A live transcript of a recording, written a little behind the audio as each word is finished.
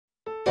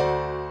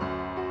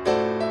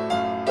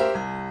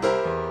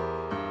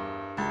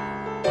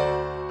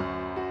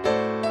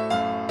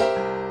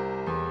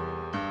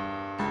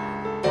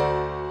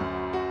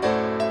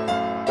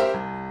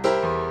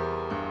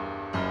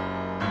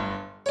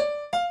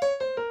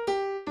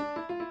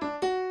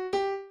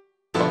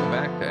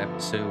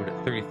episode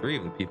 33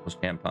 of the People's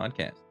Champ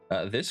podcast.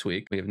 This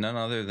week, we have none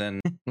other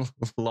than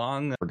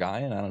long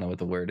forgotten, I don't know what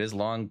the word is,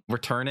 long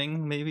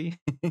returning, maybe?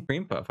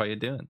 Kremepuff, how you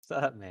doing? What's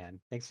up, man?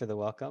 Thanks for the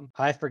welcome.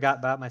 I forgot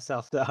about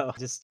myself though.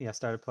 Just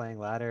started playing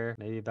ladder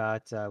maybe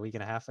about a week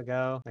and a half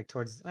ago, like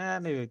towards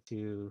maybe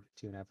two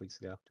and a half weeks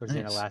ago, towards the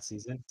end of Nice. last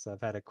season. So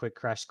I've had a quick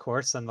crash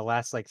course on the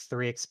last like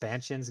 3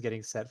 expansions,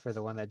 getting set for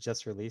the one that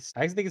just released.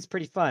 I actually think it's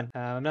pretty fun.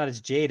 I'm not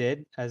as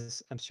jaded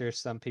as I'm sure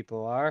some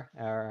people are,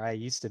 or I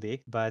used to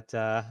be, but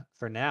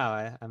for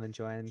now, I'm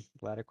enjoying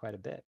ladder quite a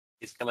bit.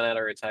 He's coming out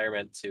of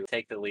retirement to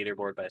take the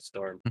leaderboard by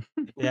storm.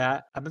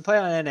 Yeah, I've been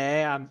playing on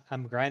NA.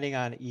 I'm grinding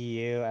on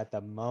EU at the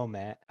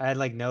moment. I had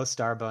like no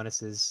star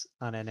bonuses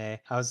on NA.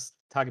 I was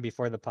talking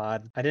before the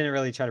pod. I didn't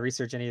really try to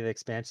research any of the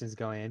expansions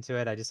going into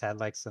it. I just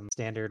had like some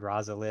standard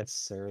Raza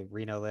lists or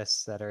Reno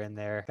lists that are in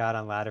there. Got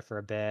on ladder for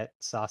a bit.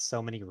 Saw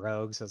so many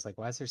rogues. I was like,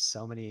 why is there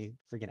so many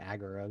freaking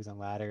aggro rogues on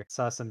ladder?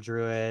 Saw some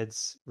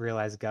druids.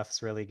 Realized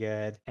Guff's really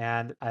good.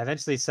 And I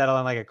eventually settled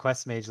on like a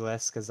quest mage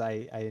list because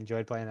I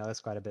enjoyed playing that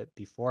list quite a bit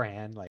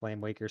beforehand, like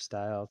Flame Waker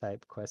style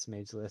type quest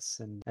mage lists.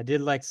 And I did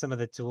like some of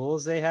the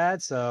tools they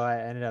had, so I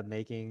ended up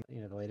making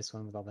the latest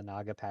one with all the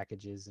Naga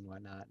packages and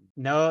whatnot.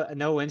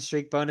 No win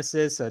streak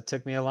bonuses, so it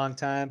took me a long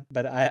time.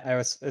 But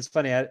it's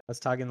funny. I was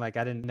talking like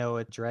I didn't know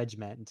what dredge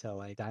meant until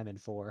like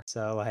Diamond 4.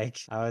 So like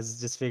I was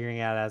just figuring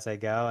it out as I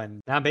go, and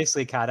now I'm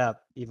basically caught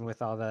up, even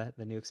with all the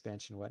new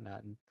expansion and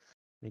whatnot. And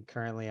I think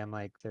currently I'm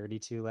like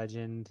 32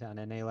 legend on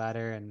NA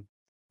ladder and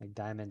like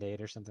Diamond 8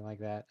 or something like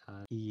that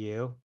on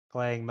EU.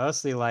 Playing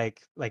mostly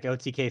like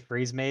OTK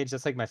Freeze Mage.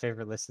 That's like my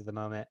favorite list at the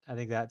moment. I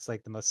think that's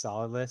like the most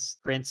solid list.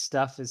 Prince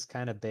stuff is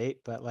kind of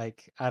bait, but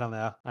like I don't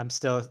know. I'm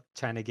still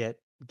trying to get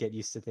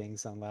used to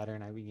things on ladder,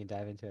 and we can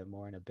dive into it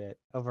more in a bit.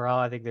 Overall,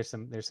 I think there's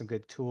some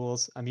good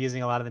tools. I'm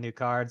using a lot of the new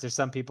cards. There's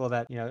some people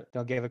that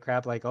don't give a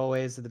crap like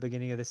always at the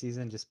beginning of the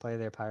season, just play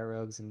their Pyro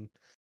Rogues and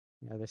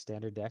their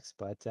standard decks,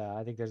 but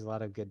I think there's a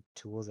lot of good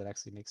tools that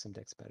actually make some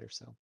decks better.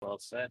 So Well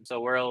said.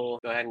 So we'll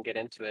go ahead and get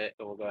into it.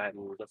 We'll go ahead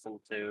and listen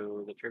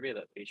to the trivia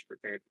that Peach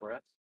prepared for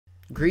us.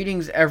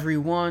 Greetings,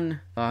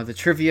 everyone. The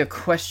trivia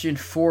question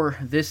for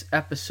this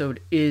episode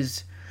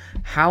is: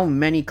 how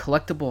many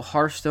collectible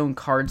Hearthstone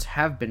cards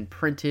have been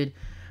printed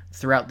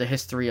throughout the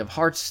history of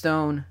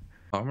Hearthstone?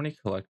 How many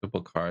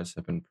collectible cards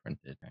have been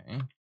printed?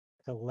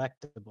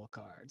 collectible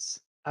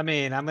cards. I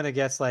mean, I'm gonna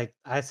guess like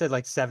I said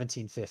like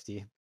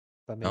 1750,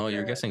 but maybe. Oh,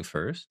 you're guessing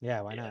first?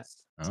 Yeah, why not?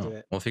 Yes. Let's do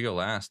it. Well, if you go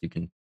last, you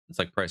can. It's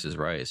like Price is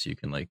Right, so you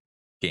can like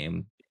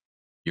game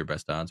your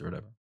best odds or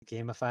whatever.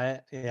 Gamify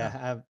it.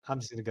 Yeah, I'm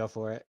just gonna go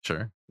for it.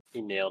 Sure.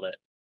 He nailed it.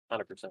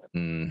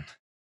 100%.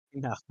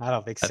 No, I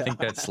don't think I so. think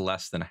that's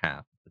less than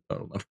half the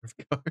total number of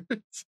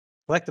cards.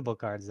 collectible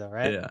cards though,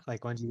 right? Yeah.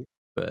 Like ones you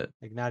But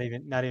like not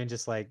even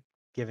just like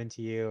given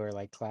to you or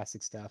like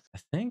classic stuff. I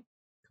think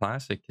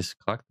Classic is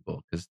collectible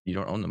because you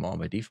don't own them all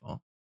by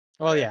default.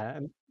 Well, yeah,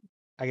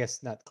 I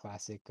guess not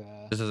classic.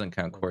 This doesn't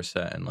count core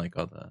set and like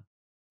all the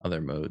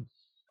other modes.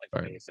 Like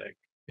Right. basic.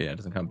 Yeah, it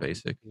doesn't count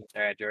basic.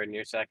 All right, Jordan,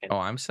 you're second. Oh,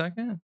 I'm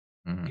second?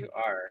 Mhm. You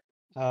are.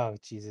 Oh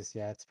Jesus,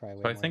 yeah, it's probably.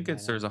 So Way I more think than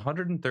there's mine.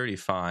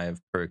 135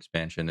 per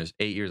expansion. There's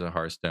 8 years of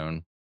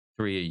Hearthstone,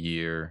 3 a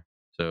year,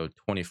 so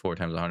 24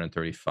 times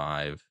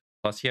 135.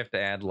 Plus you have to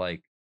add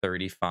like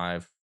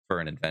 35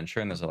 for an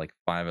adventure, and there's like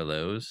 5 of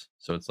those.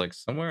 So it's like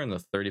somewhere in the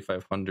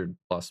 3,500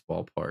 plus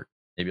ballpark.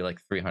 Maybe like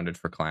 300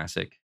 for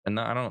classic. And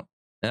not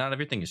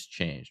everything has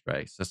changed,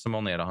 right? So some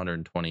only at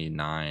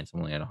 129, some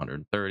only at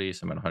 130,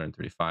 some at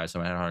 135,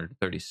 some at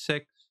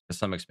 136. For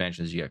some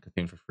expansions you got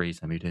Cocoon for free,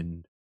 some you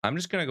didn't. I'm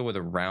just gonna go with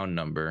a round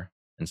number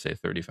and say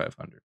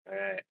 3,500. All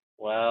right.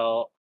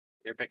 Well,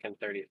 you're picking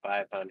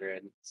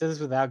 3,500. So this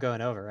is without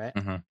going over, right?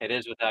 It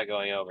is without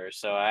going over.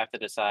 So I have to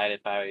decide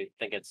if I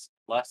think it's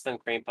less than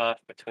Kremepuff,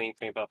 between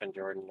Kremepuff and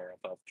Jordan, or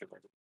above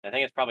Jordan. I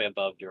think it's probably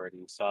above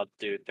Jordan, so I'll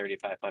do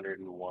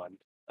 3,501.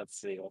 Let's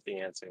see what the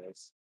answer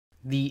is.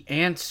 The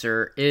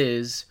answer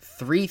is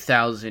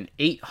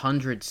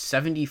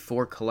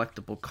 3,874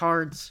 collectible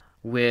cards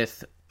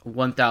with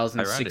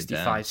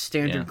 1,065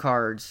 standard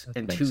cards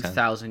and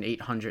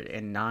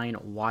 2,809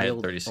 wild I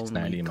had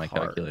 3690 in my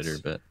calculator,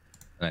 cards. but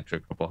an extra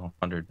couple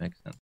hundred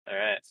makes sense. All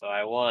right, so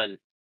I won.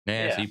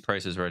 Yeah. See,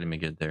 Price is right to me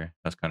good there.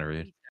 That's kind of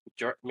rude.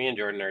 Me and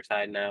Jordan are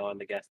tied now, and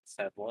the guests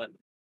have won.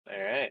 All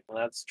right, well,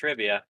 that's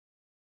trivia.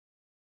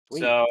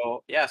 Sweet.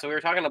 So we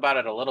were talking about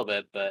it a little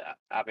bit, but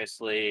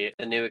obviously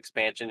the new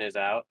expansion is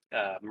out,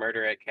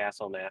 Murder at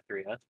Castle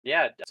Nathria.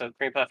 Yeah, so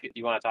Kremepuff,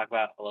 you want to talk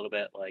about a little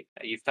bit, like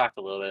you've talked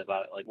a little bit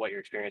about like what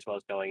your experience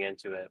was going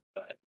into it,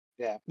 but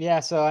Yeah.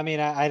 So I mean,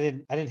 I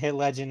didn't hit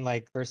legend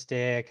like first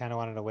day. I kind of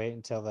wanted to wait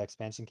until the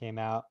expansion came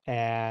out,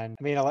 and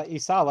I mean, you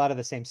saw a lot of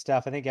the same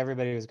stuff. I think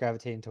everybody was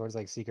gravitating towards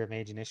like Secret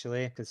Mage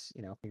initially because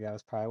that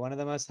was probably one of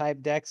the most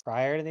hyped decks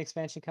prior to the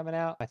expansion coming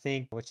out. I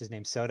think what's his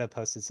name, Soda,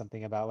 posted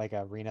something about like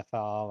a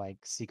Renathal like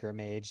Secret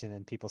Mage, and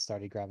then people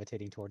started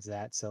gravitating towards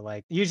that. So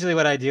like usually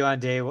what I do on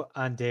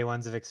day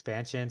ones of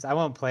expansions, I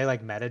won't play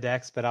like meta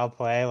decks, but I'll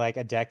play like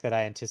a deck that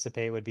I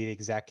anticipate would be the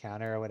exact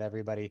counter of what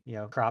everybody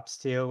crops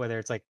to, whether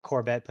it's like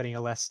core bet putting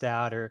putting a less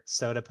stout, or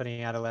Soda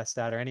putting out a less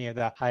stout, or any of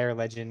the higher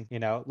legend,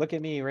 look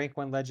at me, rank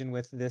 1 legend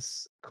with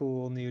this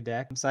cool new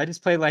deck. So I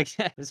just played like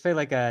a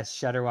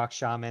Shutterwalk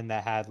Shaman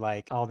that had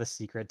like all the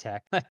secret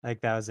tech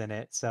like that was in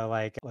it. So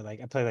like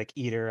I played like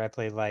Eater, I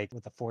played like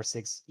with a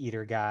 4/6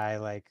 Eater guy,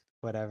 like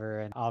whatever,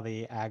 and all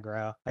the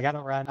aggro. Like I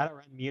don't run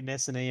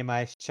Mutinous in any of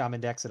my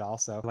Shaman decks at all,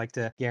 so I like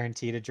to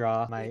guarantee to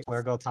draw my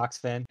Flurgle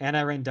Toxfin, and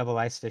I run double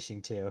Ice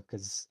Fishing too,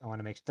 because I want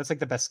to make that's like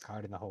the best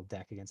card in the whole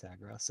deck against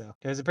aggro. So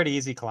it was a pretty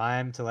easy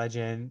climb to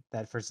legend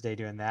that first day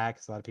doing that,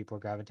 because a lot of people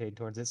were gravitating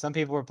towards it. Some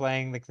people were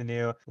playing like the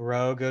new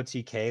Rogue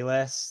OTK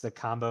list, the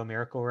combo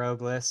Miracle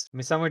Rogue list. I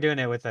mean, some were doing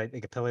it with like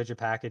a Pillager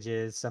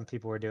packages. Some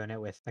people were doing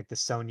it with like the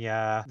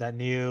Sonya, that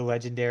new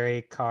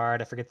legendary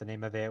card. I forget the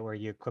name of it, where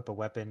you equip a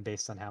weapon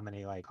based on how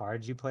many like cards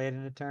you played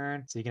in a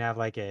turn. So you can have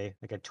like a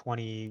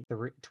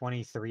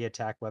 23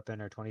 attack weapon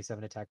or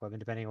 27 attack weapon,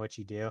 depending on what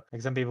you do.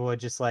 Like some people would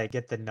just like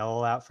get the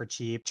null out for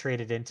cheap,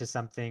 trade it into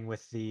something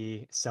with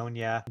the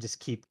Sonya, and just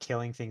keep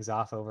killing things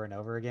off over and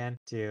over again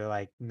to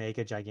like make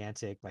a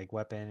gigantic like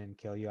weapon and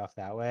kill you off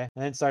that way.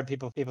 And then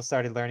people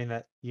started learning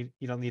that you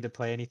don't need to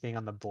play anything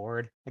on the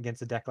board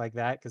against a deck like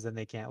that, because then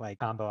they can't like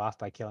combo off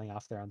by killing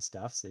off their own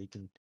stuff. So you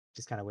can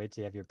just kind of wait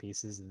till you have your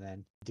pieces and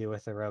then deal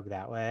with the rogue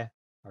that way,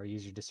 or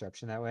use your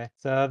disruption that way.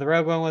 So the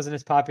rogue one wasn't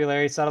as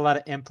popular. You saw a lot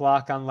of imp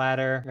lock on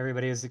ladder.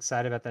 Everybody was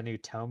excited about the new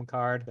tome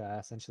card.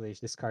 Essentially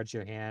discards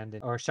your hand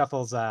or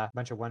shuffles a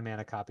bunch of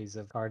 1-mana copies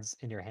of cards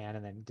in your hand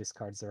and then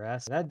discards the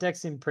rest. That deck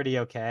seemed pretty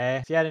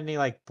okay. If you had any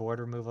like board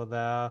removal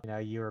though,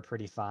 you were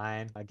pretty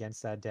fine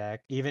against that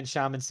deck. Even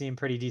Shaman seemed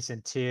pretty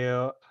decent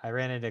too. I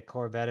ran into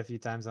Corvette a few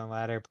times on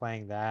ladder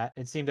playing that.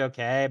 It seemed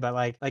okay, but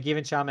like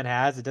even Shaman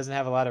it doesn't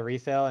have a lot of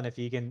refill, and if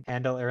you can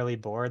handle early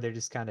board, they're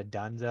just kind of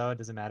done though. It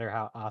doesn't matter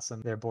how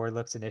awesome their board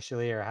looks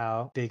initially, or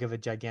how big of a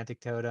gigantic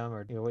totem,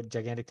 or what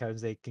gigantic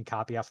totems they can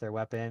copy off their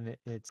weapon.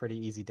 It's pretty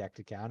easy deck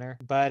to counter.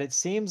 But it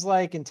seems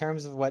like, in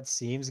terms of what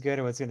seems good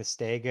or what's going to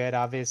stay good,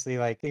 obviously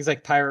like things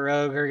like Pirate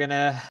Rogue are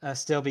gonna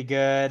still be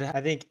good.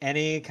 I think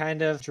any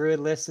kind of druid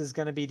list is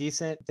going to be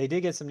decent. They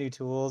did get some new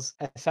tools.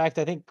 In fact,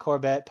 I think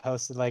Corbett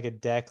posted like a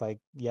deck like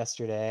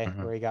yesterday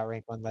where he got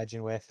rank 1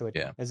 legend with, which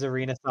is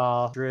Arena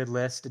Thal druid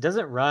list. It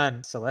doesn't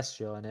run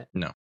Celestial in it.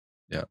 No.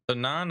 Yeah, the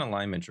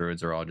non-alignment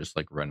druids are all just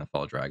like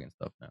Renathal dragon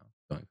stuff now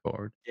going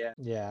forward.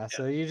 Yeah.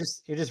 So you're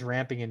just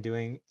ramping and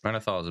doing.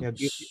 Renathal is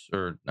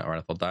absurd. Not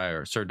Renathal,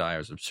 Dire. Sir Dire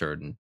is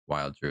absurd and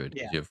wild druid.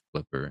 Yeah. You have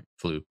Flipper,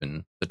 Floop,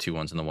 and the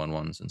 2/1s and the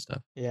 1/1s and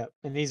stuff. Yeah,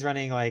 and he's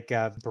running like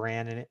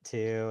Bran in it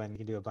too, and you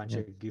can do a bunch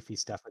of goofy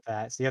stuff with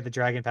that. So you have the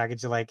dragon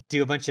package to like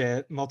do a bunch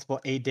of multiple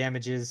 8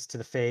 damages to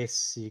the face.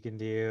 So you can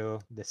do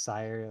the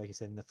Sire, like you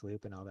said, in the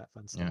Floop and all that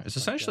fun stuff. Yeah, it's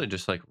essentially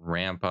just like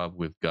ramp up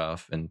with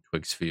Guff and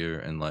Twig Sphere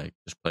and like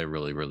just play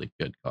really, really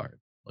good cards.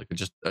 Like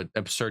just an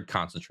absurd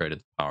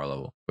concentrated power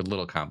level with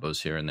little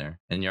combos here and there.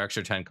 And your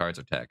extra 10 cards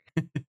are tech.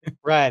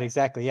 Right,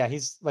 exactly. Yeah,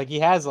 he's like, he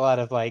has a lot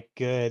of like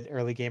good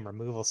early game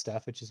removal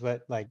stuff, which is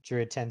what like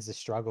Druid tends to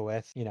struggle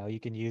with. You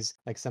can use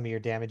like some of your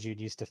damage you'd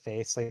use to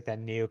face, like that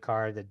new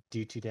card that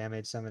do 2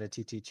 damage, summon a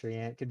 2/2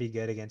 treant. Could be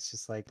good against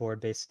just like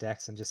board based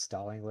decks and just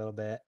stalling a little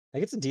bit.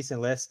 Like it's a decent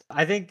list.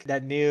 I think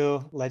that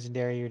new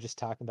legendary you're just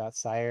talking about,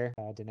 Sire,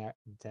 Denathrius.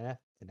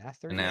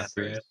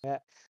 Yeah,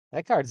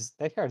 that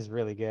card's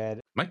really good.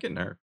 Might get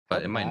nerfed,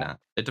 but it might not.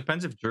 It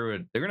depends if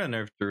Druid. They're gonna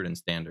nerf Druid in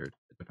Standard.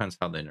 It depends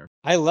how they nerf.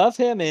 I love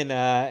him in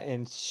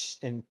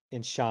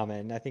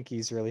Shaman. I think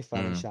he's really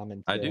fun in Shaman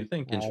too. I do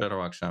think in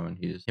Shadowwalk Shaman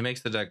he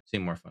makes the deck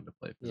seem more fun to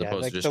play, as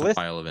opposed like to just a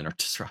pile of inner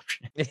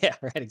disruption. Yeah,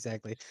 right,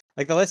 exactly.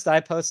 Like the list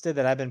I posted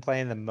that I've been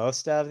playing the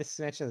most of this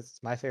expansion, it's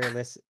my favorite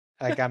list.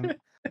 Like I'm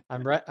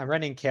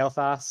running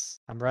Kael'thas.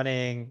 I'm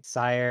running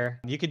Sire.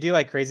 You could do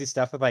like crazy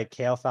stuff with like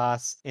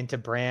Kael'thas into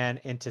Bran,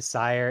 into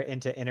Sire,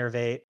 into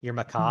Innervate your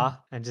Macaw,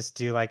 and just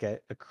do like a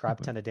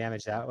crap ton of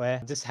damage that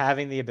way. Just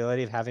having the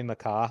ability of having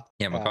Macaw.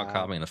 Yeah, Macaw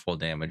copying the full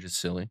damage is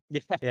silly.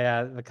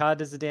 Yeah, Macaw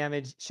does the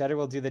damage. Shudder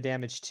will do the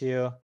damage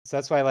too. So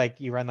that's why like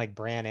you run like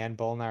Bran and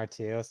Bolnar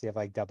too. So you have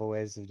like double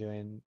ways of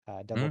doing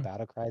double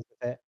battle cries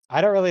with it. I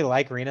don't really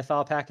like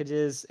Renathal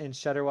packages in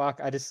Shutterwalk.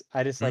 I just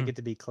like it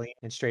to be clean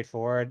and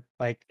straightforward.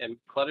 Like, and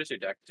clutters your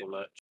deck too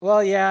much.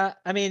 Well, yeah.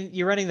 I mean,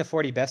 you're running the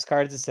 40 best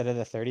cards instead of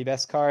the 30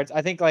 best cards.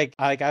 I think like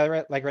I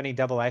like running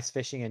double Ice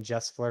Fishing and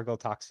just Flurgle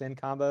Toxfin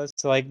combos.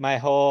 So like my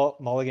whole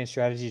mulligan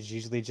strategy is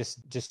usually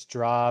just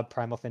draw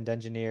Primal Fin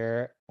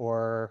Dungeoneer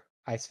or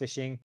Ice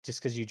Fishing,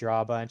 just because you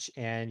draw a bunch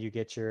and you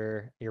get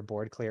your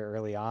board clear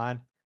early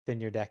on,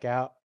 thin your deck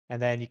out.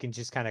 And then you can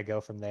just kind of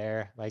go from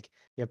there. Like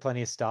you have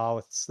plenty of stall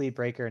with Sleep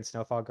Breaker and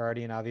Snowfall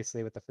Guardian,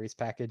 obviously with the freeze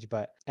package,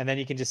 and then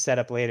you can just set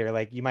up later.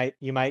 Like you might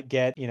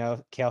get,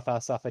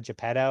 Kael'thas off of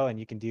Geppetto and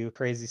you can do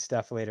crazy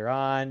stuff later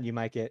on. You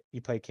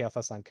play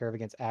Kael'thas on curve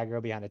against aggro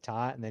behind a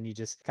taunt, and then you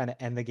just kind of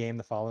end the game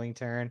the following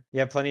turn. You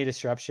have plenty of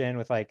disruption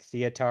with like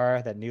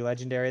Theotar, that new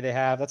legendary they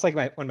have. That's like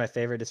one of my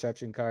favorite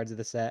disruption cards of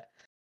the set.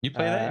 You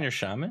play that in your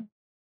Shaman?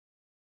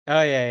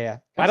 Oh yeah.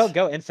 I don't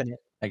go infinite.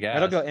 I guess. I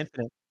don't go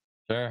infinite.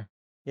 Sure.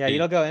 Yeah, you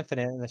don't go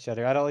infinite in the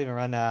Shudder. I don't even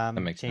run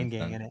Chain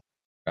Gang in it.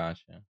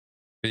 Gotcha.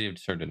 Because you have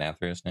Jordan and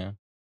Vaapad now.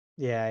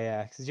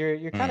 Yeah, because you're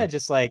kind Hmm. of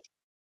just like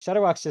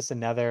Shudderwock's just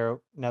another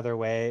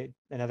way,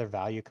 another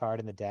value card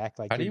in the deck.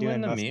 Like How do you're you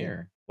win doing the mostly.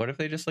 mirror? What if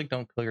they just like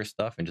don't kill your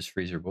stuff and just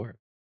freeze your board?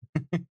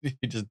 You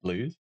just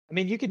lose. I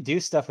mean, you could do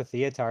stuff with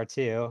Theatar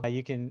too.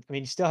 You can. I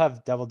mean, you still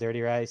have Double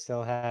Dirty Rat. You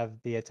still have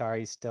Theatar.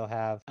 You still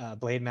have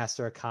Blade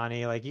Master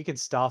Akani. Like you can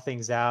stall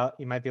things out.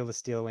 You might be able to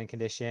steal a win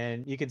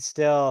condition. You could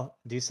still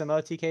do some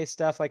OTK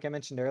stuff, like I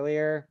mentioned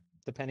earlier,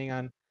 depending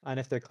on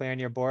if they're clearing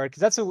your board.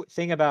 Because that's a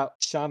thing about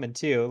Shaman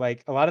too.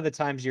 Like a lot of the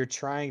times you're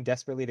trying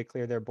desperately to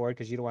clear their board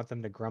because you don't want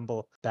them to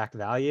grumble back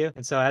value.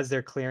 And so as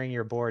they're clearing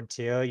your board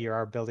too, you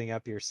are building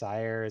up your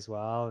sire as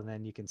well, and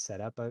then you can set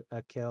up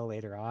a kill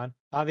later on.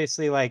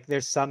 Obviously, like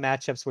there's some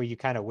matchups where you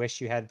kind of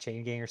wish you had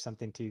chain gang or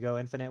something to go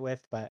infinite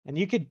with, but and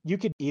you could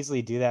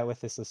easily do that with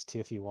this list too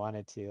if you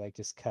wanted to. Like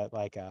just cut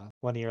like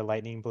one of your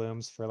lightning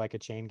blooms for like a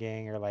chain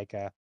gang or like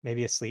a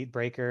maybe a sleep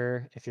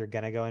breaker if you're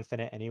gonna go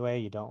infinite anyway.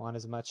 You don't want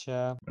as much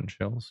And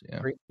chills,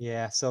 yeah.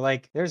 yeah, so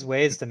like there's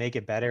ways to make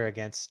it better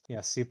against,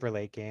 super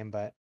late game,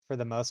 but for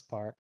the most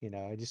part,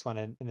 I just want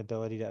an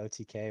ability to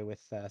OTK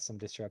with some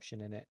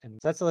disruption in it. And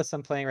so that's the list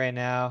I'm playing right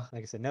now.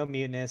 Like I said, no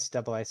mutinous,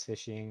 double ice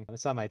fishing.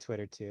 It's on my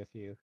Twitter too if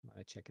you want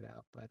to check it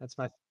out. But that's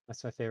my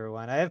favorite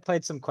one. I have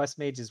played some Quest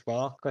Mage as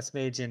well. Quest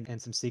Mage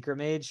and some Secret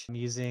Mage. I'm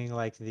using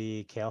like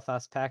the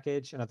Kael'thas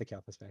package. Not the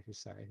Kael'thas package,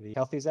 sorry. The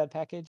Kel'Thuzad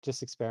package.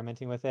 Just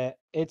experimenting with it.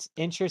 It's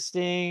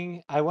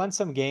interesting. I won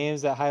some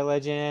games at High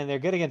Legend. They're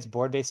good against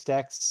board-based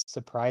decks,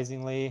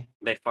 surprisingly.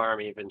 They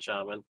farm even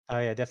shaman. Oh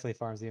yeah, definitely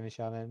farms even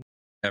shaman.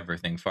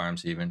 Everything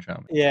farms even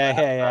shaman.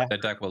 Yeah.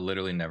 That deck will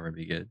literally never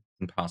be good.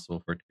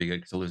 Impossible for it to be good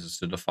because it loses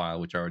to Defile,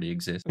 which already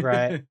exists.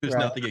 Right. There's right.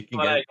 nothing it can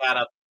What get. I got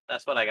up.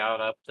 That's what I got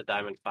up to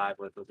Diamond 5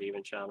 with was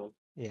even shaman.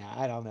 Yeah,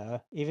 I don't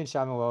know. Even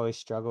Shaman will always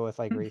struggle with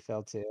like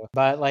refill too.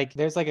 But like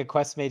there's like a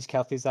Quest Mage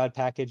Kel'Thuzad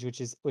package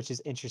which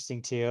is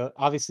interesting too.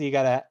 Obviously you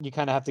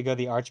kind of have to go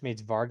the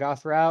Archmage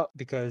Vargoth route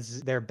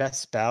because their best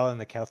spell in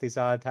the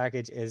Kel'Thuzad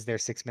package is their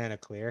 6-mana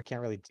clear.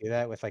 Can't really do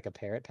that with like a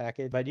parrot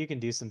package, but you can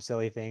do some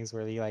silly things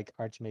where you like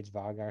Archmage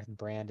Vargoth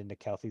brand into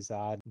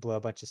Kel'Thuzad, blow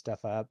a bunch of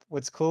stuff up.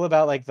 What's cool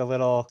about like the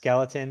little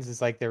skeletons is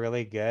like they're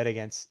really good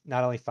against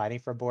not only fighting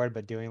for board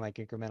but doing like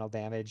incremental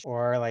damage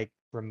or like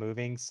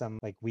removing some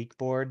like weak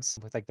boards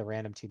with like the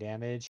random 2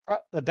 damage.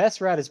 The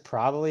best route is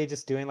probably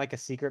just doing like a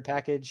secret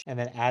package and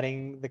then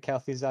adding the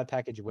Kel'Thuzad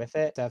package with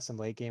it to have some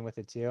late game with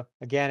it too.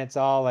 Again, it's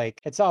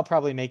all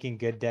probably making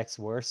good decks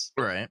worse,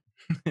 Right.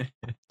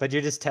 but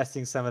you're just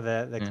testing some of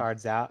the Yeah.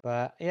 cards out.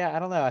 But yeah, I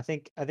don't know. I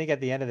think at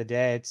the end of the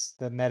day, it's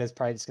the meta is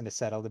probably just going to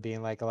settle to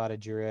being like a lot of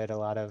druid, a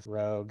lot of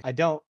rogue.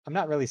 I'm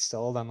not really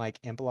sold on like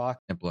imp block.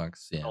 It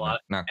blocks, yeah, A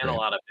lot not and a great.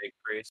 lot of big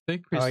priest.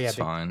 Big Oh priest yeah, is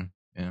fine.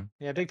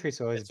 Yeah. big priest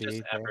will always It's just be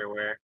there.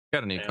 everywhere.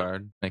 Got a new Yeah.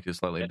 card. Makes it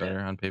slightly It did. better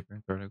on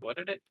paper. What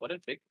did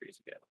big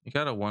priest get? You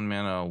got a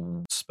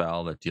 1-mana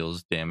spell that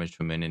deals damage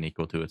to a minion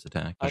equal to its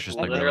attack. It's just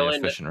like really Literally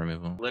efficient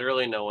removal.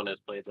 Literally no one has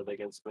played it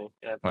against me.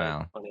 And I've played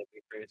Wow. plenty of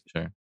big priest.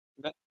 Sure.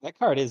 That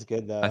card is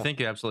good though. I think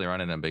you absolutely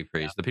run it in Big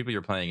Priest. The people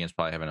you're playing against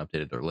probably haven't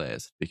updated their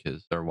list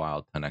because they're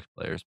wild 10x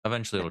players.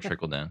 Eventually it'll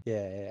trickle down.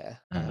 Yeah.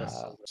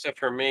 So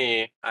for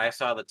me, I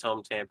saw the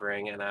tome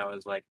tampering and I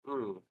was like,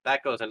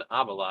 that goes in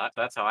Obelot.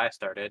 That's how I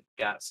started.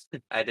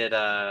 I did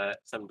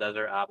some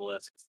desert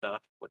obelisk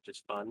stuff, which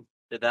is fun.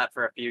 Did that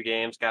for a few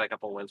games, got a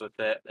couple wins with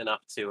it, enough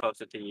to post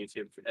it to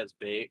YouTube as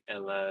bait,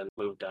 and then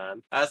moved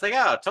on. I was like,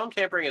 oh, tome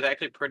tampering is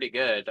actually pretty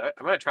good. I'm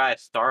going to try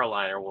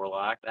Starliner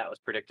Warlock. That was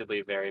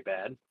predictably very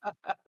bad.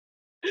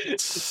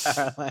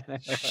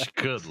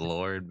 Good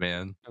lord,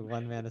 man.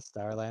 1-mana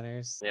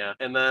Starliners. Yeah,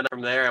 and then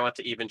from there I went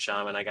to Even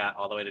Shaman. I got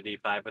all the way to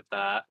D5 with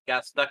that.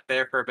 Got stuck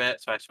there for a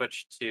bit, so I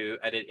switched to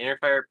I did Inner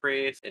Fire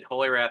Priest, did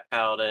Holy Wrath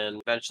Paladin,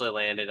 eventually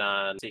landed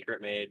on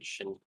Secret Mage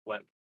and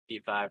went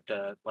D5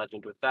 to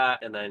Legend with that,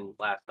 and then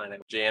last night I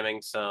was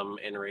jamming some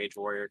Enrage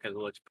Warrior because it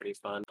looks pretty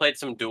fun. Played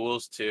some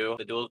duels too.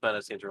 The duels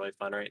meta seems really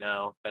fun right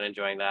now. Been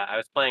enjoying that. I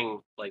was playing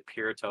like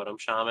pure Totem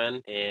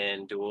Shaman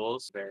in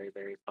duels. Very,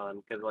 very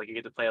fun because like you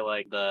get to play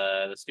like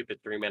the stupid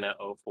 3-mana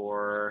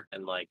 04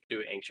 and like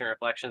do Ancient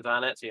Reflections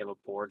on it, so you have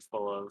a board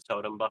full of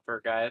Totem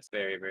buffer guys.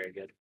 Very, very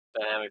good.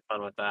 Been having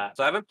fun with that.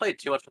 So I haven't played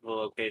too much with the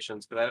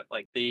locations because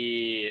like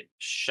the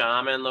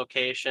shaman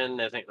location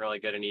isn't really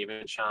good in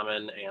Even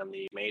Shaman, and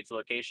the mage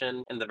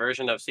location and the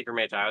version of Secret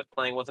Mage I was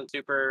playing wasn't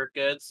super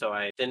good, so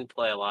I didn't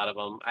play a lot of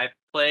them. I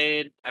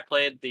played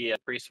the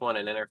priest one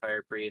and Inner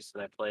Fire Priest,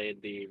 and I played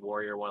the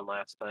warrior one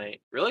last night.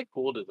 Really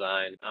cool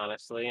design,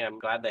 honestly. I'm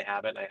glad they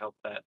have it, and I hope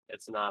that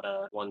it's not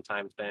a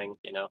one-time thing,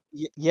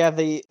 Yeah,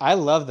 I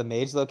love the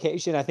mage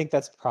location. I think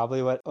that's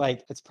probably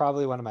it's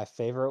probably one of my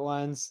favorite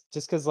ones.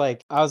 Just because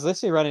like I was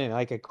literally running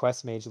like a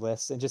quest mage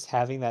list and just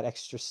having that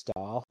extra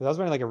stall. I was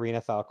running like arena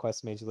file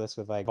quest mage list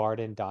with like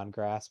Varden, Dawn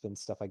Grasp, and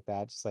stuff like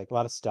that. Just like a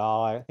lot of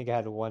stall. I think I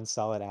had one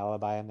solid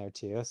alibi in there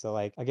too. So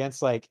like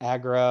against like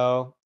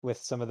aggro with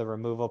some of the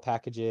removal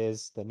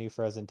packages, the new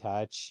Frozen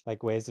Touch,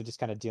 like ways of just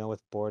kind of dealing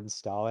with board and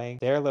stalling.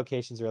 Their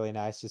location's really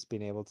nice, just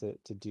being able to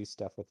do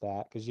stuff with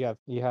that. Because you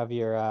have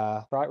your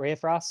Ray of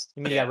Frost.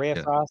 I mean, you got Yeah. Ray of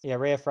Yeah. Frost. Yeah,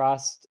 Ray of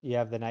Frost. You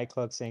have the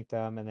Nightcloak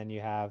Sanctum, and then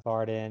you have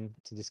Varden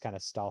to just kind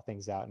of stall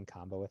things out and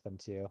combo with them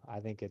too. I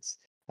think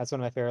that's one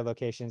of my favorite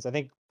locations. I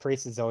think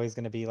Priest is always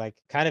going to be like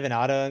kind of an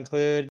auto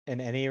include in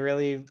any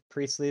really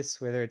priest list,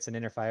 whether it's an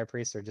Inner Fire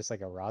Priest or just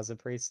like a Raza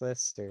priest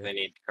list. Or They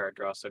need card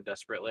draw so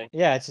desperately.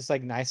 yeah, it's just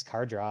like nice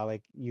card draw.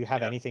 Like you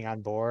have Yeah. anything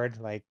on board,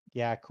 like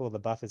yeah, cool. The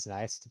buff is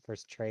nice for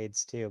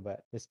trades too,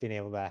 but just being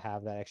able to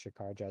have that extra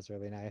card draw is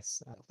really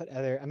nice.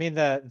 I mean,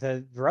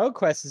 the Rogue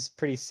quest is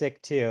pretty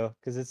sick too,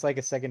 because it's like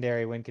a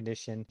secondary win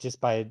condition just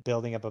by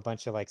building up a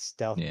bunch of like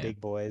stealth Yeah. big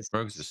boys.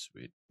 Rogues is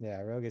sweet. Yeah,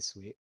 Rogue is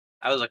sweet.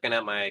 I was looking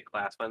at my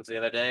class ones the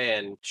other day,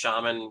 and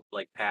Shaman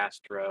like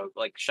passed Rogue.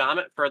 Like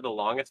Shaman for the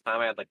longest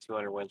time, I had like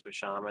 200 wins with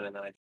Shaman, and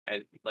then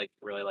I like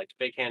really liked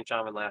Big Hand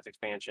Shaman last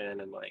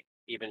expansion, and like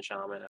even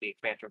Shaman the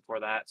expansion before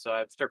that. So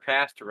I've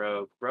surpassed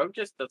Rogue. Rogue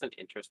just doesn't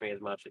interest me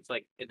as much. It's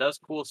like it does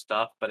cool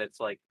stuff, but it's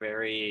like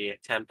very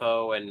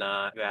tempo and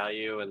not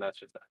value, and that's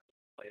just the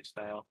play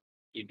style.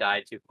 You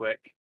die too quick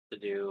to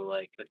do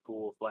like the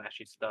cool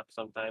flashy stuff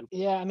sometimes.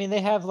 Yeah, I mean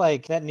they have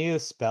like that new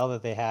spell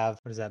that they have.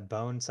 What is that?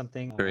 Bone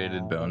something?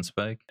 Created Bone like-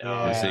 Spike.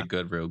 Oh, It's yeah. a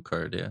good rogue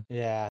card, yeah.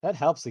 Yeah, that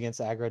helps against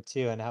aggro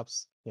too, and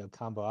helps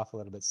combo off a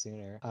little bit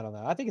sooner. I don't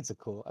know. I think it's a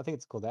cool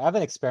deck. I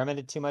haven't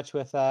experimented too much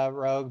with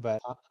Rogue,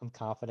 but I'm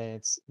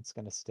confident it's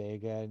gonna stay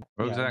good.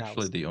 Rogue's Yeah,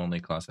 actually the only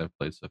class I've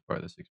played so far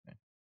this expansion.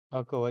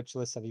 Oh, cool. Which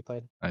list have you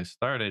played? I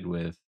started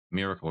with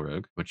Miracle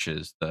Rogue, which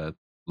is the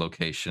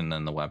location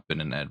and the weapon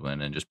and Edwin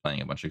and just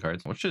playing a bunch of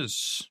cards, which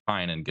is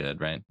fine and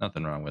good, right?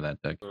 Nothing wrong with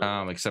that deck.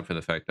 Except for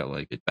the fact that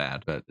like it's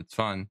bad, but it's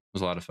fun. It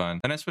was a lot of fun.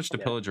 Then I switched to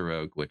Yeah. Pillager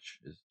Rogue, which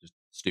is just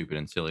stupid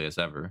and silly as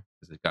ever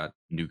because it got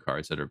new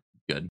cards that are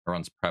good. It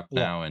runs prep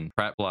Yeah. now, and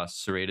prep plus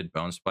serrated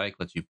bone spike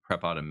lets you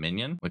prep out a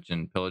minion, which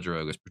in Pillager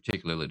Rogue is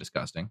particularly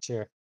disgusting.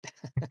 Sure.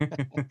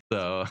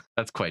 So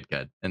that's quite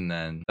good. And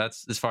then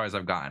that's as far as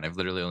I've gotten. I've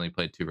literally only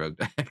played 2 Rogue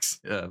decks,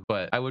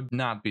 but I would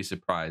not be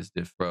surprised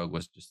if Rogue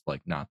was just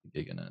like not the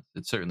Giganuts.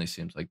 It certainly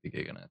seems like the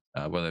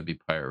Giganuts, whether it be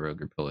Pirate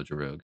Rogue or Pillager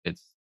Rogue.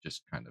 It's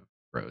just kind of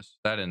gross.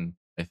 That and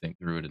I think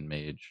Druid and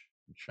Mage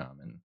and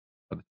Shaman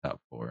are the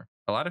top 4.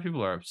 A lot of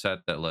people are upset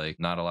that like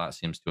not a lot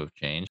seems to have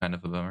changed. Kind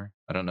of a bummer.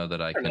 I don't know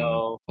that I can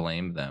know.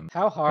 blame them.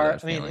 How hard?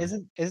 that I mean,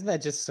 feeling. isn't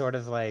that just sort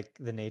of like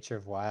the nature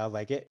of WoW?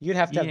 Like you'd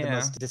have to have the Yeah.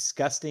 most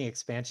disgusting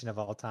expansion of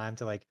all time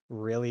to like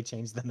really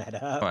change the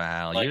meta.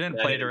 Wow, Like you didn't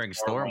play Dragon during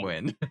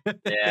Stormwind. Stormwind.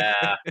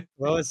 Yeah.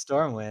 What was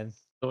Stormwind?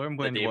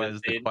 Stormwind Demon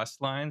was the Seed.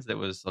 quest lines. It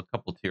was a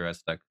couple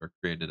TRS decks were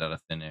created out of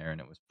thin air,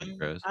 and it was pretty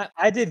gross.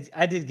 I did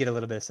get a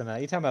little bit of some of that.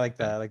 You're talking about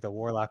Yeah. like the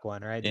Warlock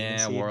one, right? Demon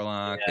Yeah, Seed?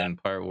 Warlock Yeah.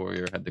 and Pirate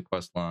Warrior had the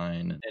quest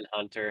line, and And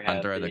Hunter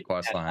Hunter had the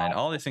quest line.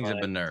 All these things have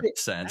been nerfed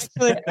since.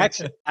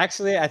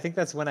 Actually, I think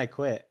that's when I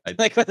quit. I-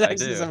 like was I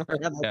actually do. somewhere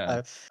around that Yeah.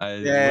 time. I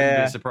wouldn't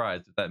Yeah. be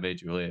surprised if that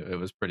made you leave. It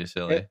was pretty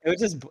silly.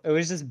 It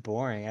was just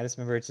boring. I just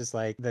remember it's just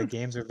like the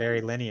games were very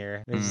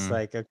linear. It's just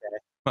like okay.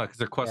 Well, because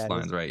they're quest Yeah, it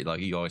lines, is. right? Like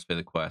you always play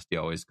the quest, you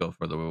always go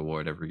for the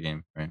reward every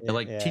game, right? Yeah, It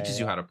like yeah, teaches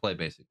you how to play,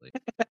 basically.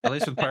 At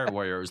least with Pirate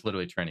Warrior, it was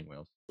literally training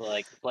wheels.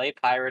 Like play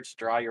pirates,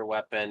 draw your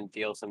weapon,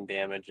 deal some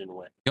damage, and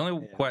win. The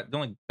only Yeah. the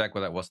only deck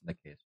where that wasn't the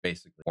case,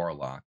 basically,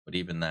 Warlock. But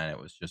even then, it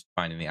was just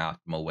finding the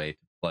optimal way to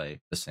play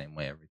the same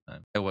way every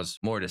time. It was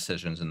more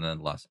decisions and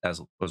then less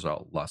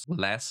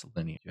less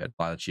linear. You had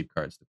a lot of cheap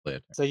cards to play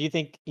it. So you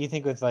think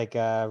with like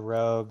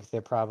Rogue,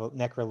 they're probably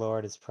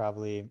Necrolord is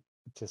probably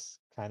just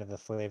kind of the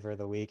flavor of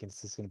the week, and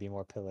it's just going to be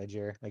more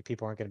pillager. Like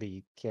people aren't going to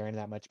be caring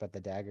that much about the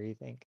dagger. You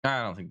think?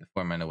 I don't think the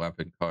 4-mana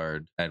weapon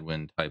card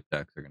Edwin type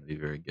decks are going to be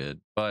very good.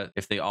 But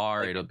if they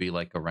are, it'll be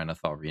like a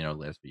Renathal Reno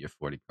list with your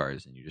 40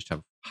 cards and you just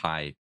have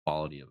high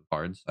quality of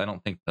cards. I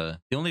don't think the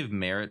only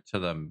merit to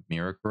the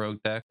Miracle Rogue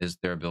deck is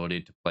their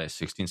ability to play a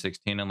 16/16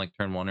 in like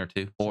turn 1 or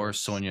 2 or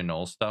Sonya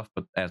Null stuff.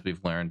 But as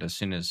we've learned, as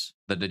soon as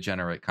the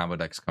degenerate combo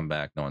decks come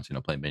back, no one's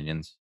going to play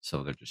minions.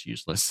 So they're just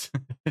useless.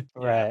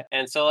 Right.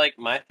 And so like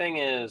my thing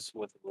is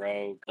with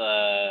Rogue,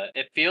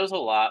 it feels a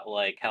lot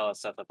like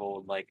Seth of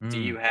old. Like, do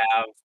you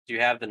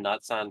have the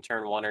nuts on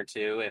turn 1 or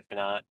 2? If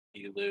not,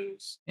 you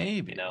lose.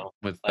 Maybe. You know,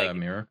 with like-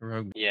 Miracle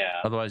Rogue. Yeah.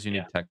 Otherwise, you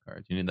need tech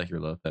cards. You need like your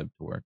Lotheb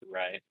to work.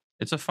 Right.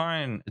 It's a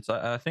fine.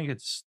 I think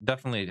it's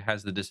definitely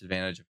has the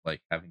disadvantage of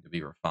like having to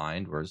be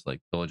refined. Whereas like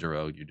Villager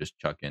Rogue, you just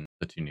chuck in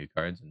the 2 new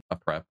cards and a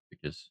prep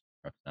because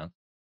prep's nuts,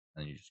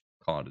 and you just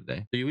call it a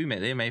day. So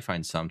they may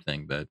find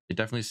something, but it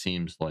definitely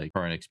seems like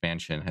current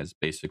expansion has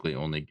basically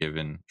only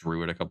given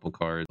Druid a couple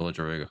cards,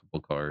 Villager Rogue a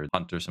couple cards,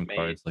 Hunter some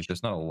cards. Like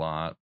there's not a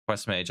lot.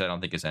 Quest Mage, I don't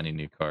think is any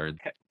new card.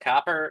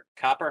 Copper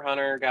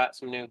Hunter got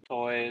some new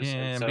toys. Yeah,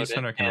 and so Beast did-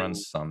 Hunter can run and-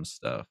 some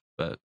stuff,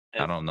 but I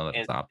and- don't know that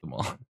and- it's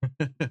optimal.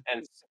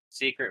 And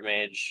Secret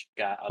Mage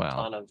got a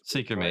ton of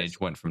Secret toys. Mage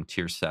went from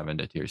tier 7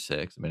 to tier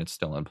 6. I mean, it's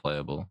still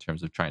unplayable in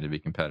terms of trying to be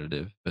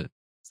competitive, but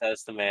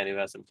Says the man who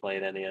hasn't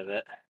played any of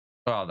it.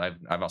 well,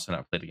 I've also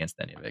not played against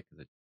any of it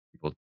because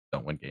people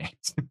don't win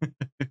games.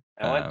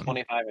 I went Um,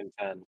 25 and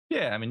 10.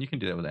 Yeah, I mean, you can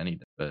do that with any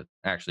deck, but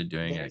actually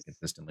doing it There's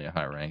consistently at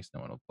high ranks,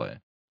 no one will play.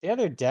 the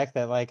other deck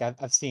that like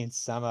I've seen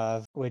some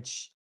of,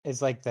 which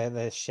is like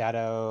the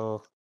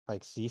shadow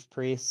like thief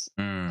priest.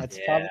 Mm, That's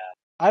Yeah. probably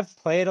I've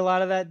played a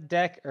lot of that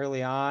deck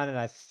early on, and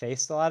I've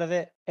faced a lot of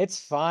it. It's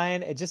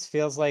fine. It just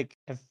feels like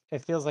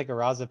it feels like a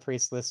Raza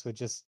priest list with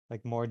just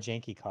like more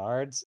janky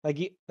cards. Like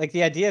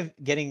the idea of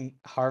getting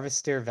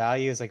Harvester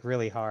value is like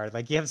really hard.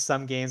 Like you have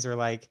some games where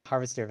like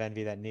Harvester of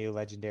Envy, that new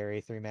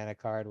legendary 3-mana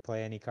card, will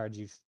play any card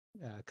you've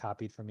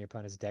copied from your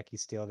opponent's deck, you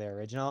steal their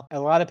original. A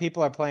lot of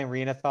people are playing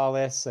Renathal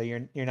lists, so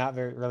you're not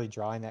really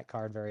drawing that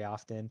card very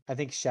often. I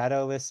think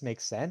shadow lists make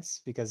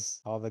sense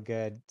because all the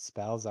good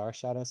spells are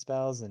shadow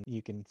spells, and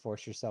you can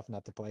force yourself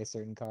not to play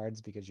certain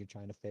cards because you're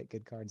trying to fit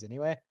good cards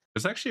anyway.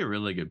 it's actually a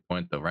really good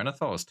point, though.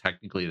 Renathal is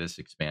technically this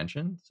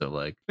expansion, so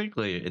like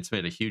technically it's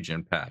made a huge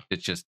impact.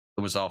 It's just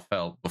it was all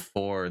felt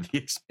before the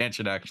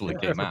expansion actually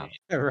came out.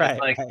 Right,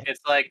 It's like right. it's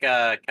like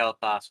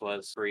Kel'Thas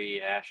was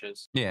free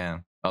Ashes Yeah,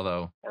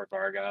 although or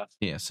Vargoth.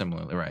 yeah,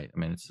 similarly, right. I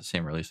mean, it's the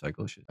same release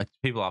cycle.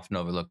 People often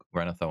overlook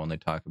Renathal when they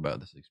talk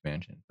about this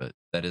expansion, but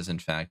that is in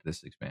fact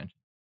this expansion,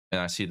 and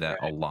I see that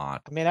a Right.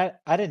 lot. I mean,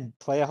 I didn't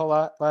play a whole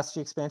lot last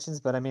few expansions,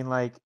 but I mean,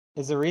 like,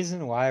 is the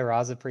reason why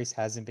Raza Priest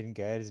hasn't been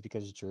good is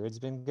because Druid's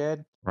been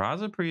good?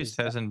 Raza Priest Is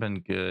that hasn't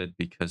been good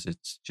because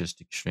it's just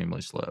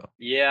extremely slow.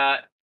 Yeah,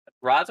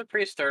 Raza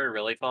Priest started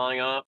really falling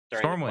off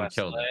during the Stormwind quest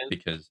killed it line.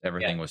 because Yeah,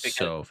 everything was because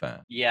so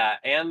fast. yeah,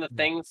 and the Yeah.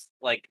 things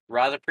like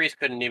Raza Priest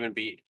couldn't even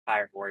beat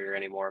Pirate Warrior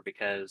anymore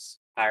because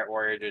Pirate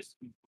Warrior just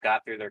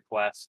got through their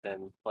quest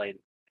and played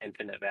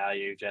infinite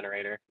value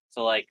generator.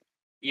 So like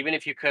even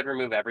if you could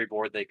remove every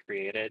board they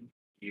created,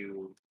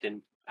 you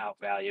didn't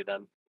outvalue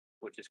them,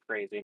 which is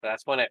crazy.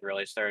 That's when it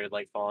really started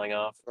like falling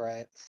off.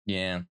 right?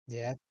 Yeah,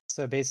 Yeah.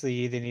 So basically,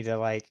 you either need to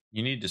like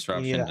you need you need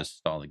disruption to to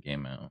stall the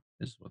game out,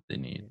 is what they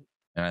need. mm,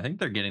 And I think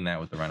they're getting that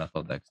with the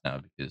Renathal decks now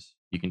because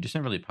you can do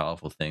some really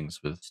powerful things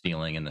with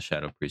stealing and the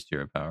Shadow Priest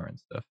hero power and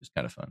stuff. It's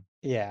kind of fun.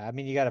 yeah. I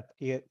mean, you got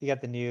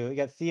the new you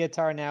got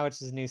Theatar now, which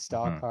is a new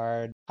stall Mhm.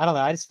 card. I don't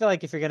know. I just feel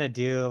like if you're gonna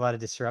do a lot of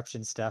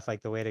disruption stuff,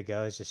 like the way to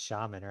go is just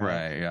Shaman, right?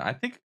 Right. Yeah. I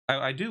think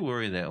I do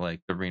worry that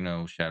like the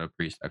Reno Shadow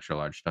Priest extra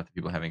large stuff that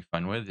people are having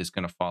fun with is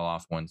going to fall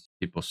off once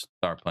people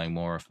start playing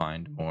more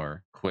refined,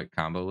 more quick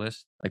combo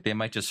lists. Like they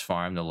might just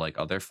farm the like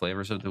other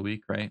flavors of the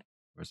week, right?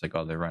 Where it's like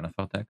all their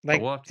Renathal deck. But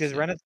Like, we'll have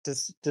to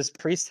see. does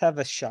Priest have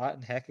a shot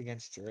in heck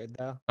against Druid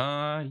though?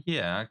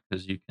 Yeah,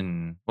 because you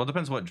can. Well,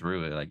 depends what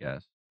druid, I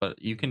guess. But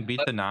you can Yeah. beat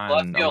the Celestial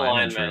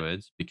non-alignment alignment,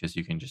 druids because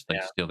you can just like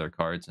yeah. steal their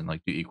cards and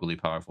like do equally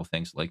powerful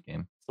things late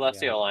game.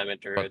 Celestial Yeah.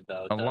 alignment But druid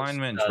though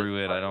alignment does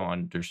druid, I quite don't well.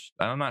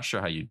 understand. I'm not sure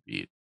how you'd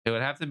beat. It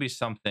would have to be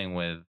something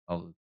with a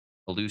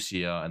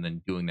Lucia and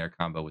then doing their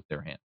combo with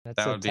their hand. That's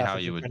That so would be tough how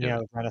if you you're would putting do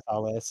out it. a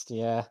Renathal list.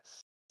 Yeah.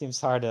 Seems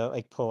hard to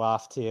like pull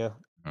off too.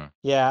 Mhm.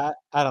 Yeah,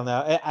 I don't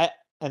know.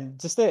 And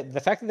just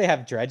the fact that they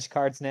have dredge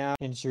cards now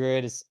in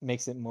Druid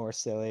makes it more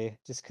silly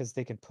just because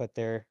they can put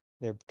their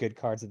good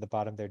cards at the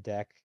bottom of their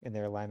deck in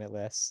their alignment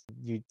lists.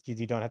 You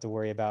don't have to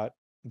worry about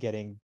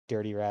getting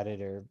dirty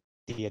ratted or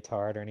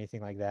Deotard or anything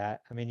like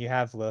that. I mean, you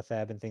have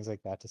Lotheb and things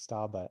like that to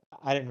stall, but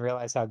I didn't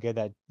realize how good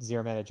that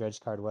 0-mana dredge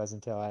card was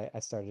until I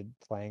started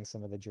playing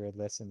some of the Druid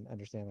lists and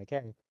understand like,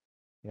 hey,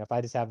 if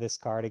I just have this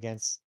card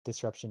against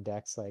disruption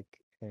decks, like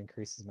it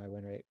increases my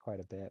win rate quite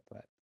a bit.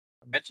 But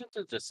It's just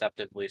a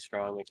deceptively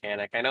strong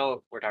mechanic. I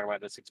know we're talking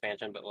about this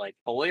expansion, but like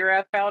Holy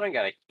Wrath Paladin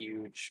got a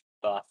huge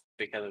buff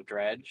because of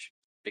Dredge,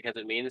 because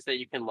it means that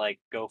you can like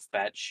go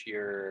fetch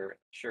your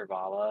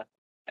Shirvala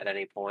at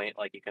any point.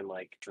 Like you can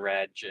like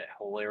dredge at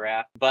Holy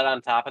Wrath. But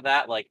on top of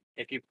that, like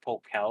if you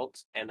pull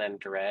Celt and then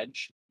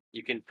dredge,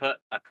 you can put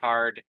a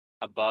card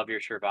above your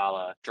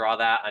Shirvala, draw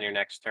that on your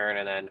next turn,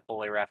 and then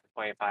Holy Wrath for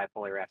 25,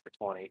 Holy Wrath for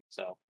 20.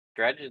 So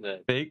Dredge is a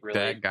Fake really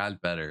that got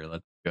better.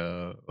 Let's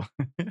go.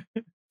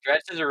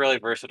 Dredge is a really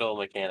versatile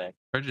mechanic.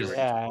 Or just You were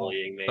yeah, just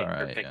bullying me for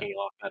alright, yeah. picking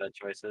off meta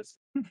choices.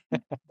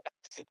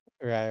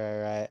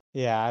 right.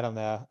 Yeah, I don't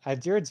know.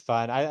 Druid's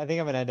fun. I think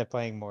I'm gonna end up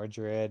playing more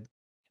Druid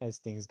as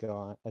things go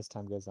on, as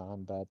time goes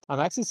on. But I'm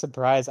actually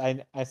surprised.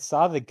 I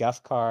saw the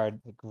Guff card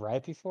like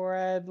right before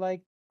I had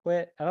like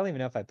quit. I don't even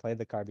know if I played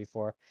the card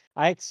before.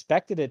 I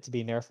expected it to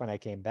be nerfed when I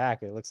came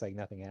back. It looks like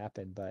nothing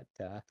happened, but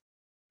Yeah,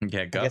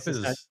 I Guff guess it's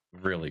not. is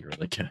really,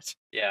 really good. I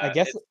Yeah,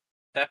 guess it's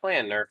definitely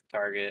a nerf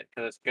target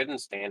because it's good in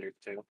standard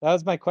too. that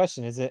was my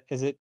question. Is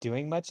it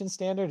doing much in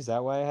standard? Is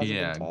that why it hasn't been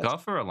Yeah, touched?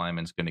 Guff or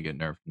alignment's gonna get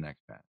nerfed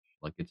next patch.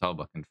 Like it's all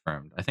but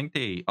confirmed. I think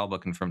they all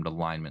but confirmed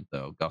alignment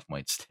though. Guff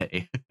might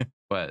stay.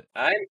 But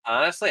I'm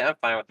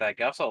fine with that.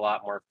 Guff's a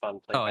lot more fun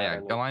play oh yeah,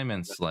 pattern than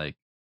alignment's like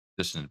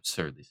just an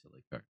absurdly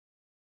silly card.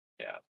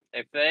 yeah.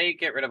 If they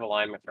get rid of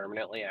alignment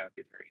permanently, I would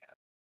be very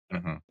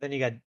happy. Mhm. Then you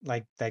got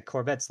like that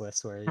Corvette's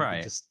list where you can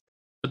Right. just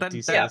But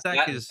do that Yeah, that stuff.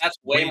 deck is that's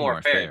way more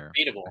fair. fair.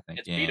 It's beatable. I think.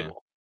 It's Yeah,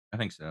 beatable. I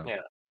think so.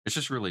 Yeah. It's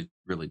just really,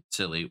 really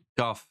silly.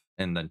 Guff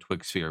and then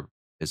Twig Sphere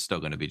is still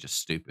going to be just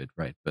stupid,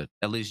 right? But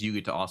at least you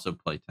get to also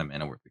play 10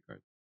 mana worth of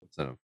cards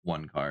instead of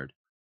one card.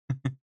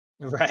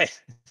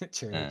 Right.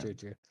 True, Uh, true,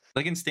 true.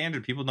 like in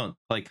standard, people don't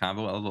play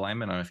combo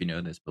alignment. I don't know if you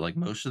know this, but like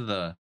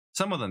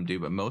some of them do,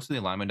 but most of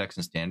the alignment decks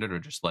in standard are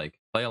just like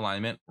play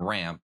alignment,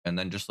 ramp, and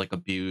then just like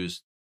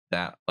abuse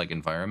that like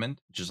environment,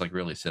 which is like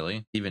really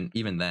silly.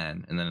 Even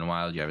then, and then in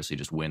wild, you obviously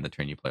just win the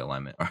turn you play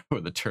alignment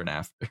or the turn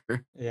after. Yeah,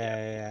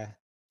 yeah, yeah.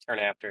 Turn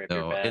after if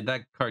you're So bad.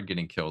 that card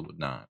getting killed would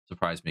not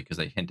surprise me because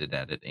they hinted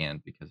at it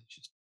and because it's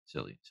just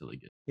silly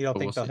good. You don't But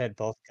we'll think they'll see. hit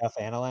both Guff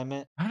and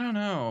alignment? I don't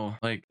know.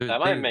 Like That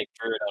might make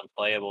Druid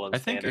unplayable in I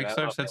think standard. I don't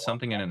know Ixar if they said want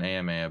something in that.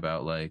 an AMA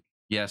about like,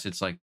 yes,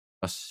 it's like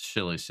a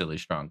silly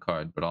strong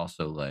card, but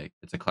also like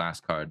it's a class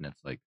card and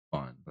it's like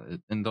fun.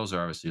 And those are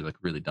obviously like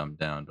really dumbed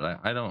down. But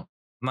I'm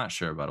not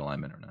sure about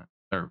alignment or not,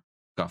 or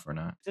Guff or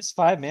not. Just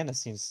 5 mana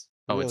seems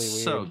Oh, it's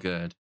really so weird.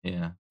 good.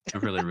 Yeah, it's a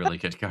really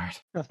good card.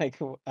 Like,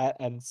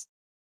 and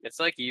It's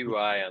like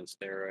UI on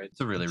steroids. It's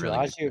a it really good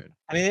draws you. card.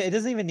 I mean, it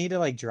doesn't even need to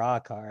like draw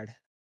a card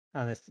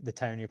on the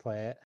turn you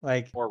play it.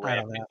 Like, Or I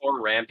ramp don't know.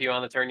 or ramp you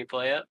on the turn you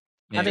play it.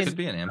 Yeah, I it mean, could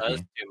be an It does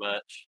MP. too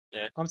much.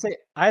 Yeah. I'm saying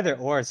either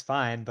or is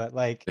fine, but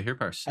like, The hero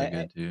power's so I,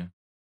 good too.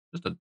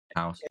 Just a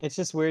house. it's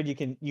just weird. You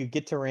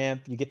get to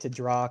ramp, you get to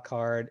draw a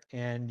card,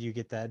 and you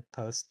get that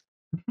post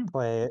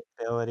play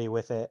ability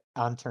with it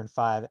on turn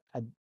 5.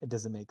 It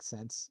doesn't make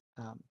sense.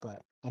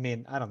 But I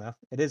mean, I don't know.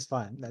 It is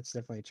fun. That's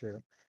definitely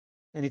true.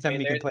 I Anytime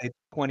mean, you can there's play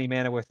 20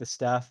 mana worth of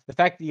stuff. The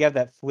fact that you have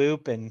that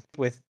floop and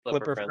with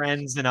Flipper Flipper friends.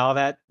 friends and all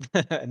that,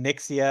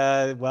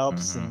 Nixia,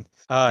 Whelps, Mhm. and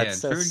oh, Yeah, it's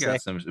so Druid got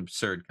sick. some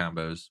absurd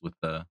combos with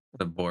the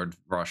board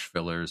rush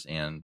fillers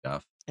and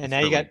Guff. And It's now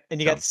really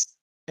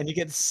dumb. you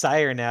get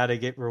Sire now to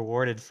get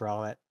rewarded for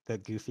all that the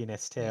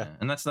goofiness too. Yeah,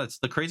 and that's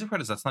the crazy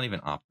part is that's not even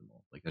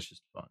optimal. Like that's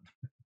just fun.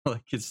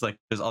 Like it's like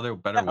there's other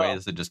better No,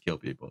 ways to just kill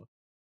people.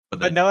 But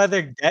but no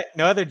other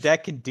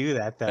deck can do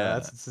that though. yeah,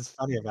 That's what's just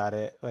funny about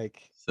it.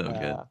 Like, so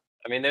good.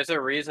 I mean, there's a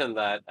reason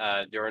that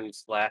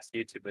Jordan's last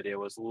YouTube video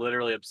was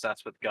literally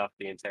obsessed with Guff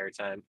the entire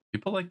time.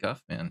 People like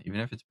Guff, man,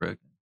 even if it's broken.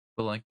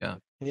 People like Guff.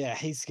 yeah,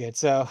 he's good.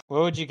 So,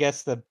 what would you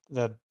guess the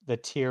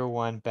tier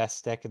 1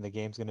 best deck in the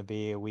game's going to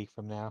be a week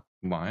from now?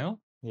 Wild?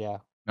 Yeah.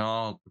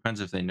 No, depends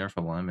if they nerf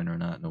alignment or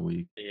not in a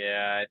week.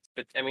 Yeah,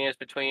 it's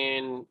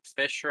between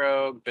Fish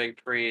Rogue, Big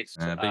Priest,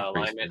 Big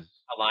Priest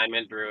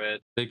alignment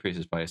Druid. Big Priest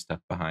is probably a step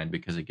behind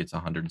because it gets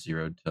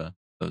 100-0 to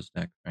those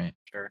decks, right?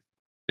 Sure.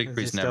 Big Is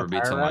Priest it still never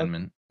beats Pyro Rogue?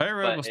 alignment. Pyro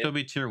Rogue But will still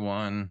be tier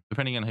 1.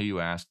 Depending on who you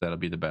ask, that'll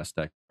be the best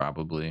deck,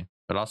 probably.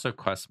 But also,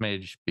 Quest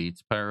Mage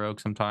beats Pyro Rogue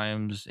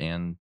sometimes,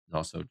 and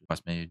also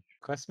Quest Mage.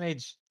 Quest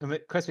Mage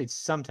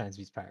sometimes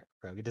beats Pirate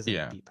Rogue. It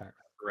doesn't beat Pirate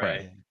Rogue.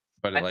 Right. Yeah.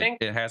 But I think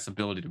it has the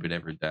ability to beat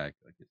every deck.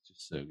 Like it's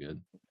just so good.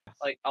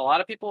 like a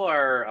lot of people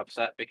are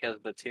upset because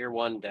the tier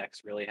 1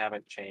 decks really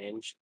haven't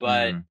changed.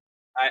 But Mhm.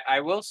 I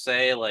will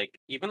say, like,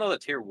 even though the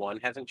tier 1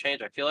 hasn't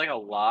changed, I feel like a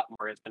lot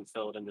more has been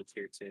filled into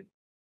tier 2.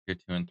 Tier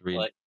 2 and 3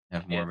 Like,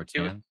 have more yeah, of a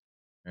two- chance.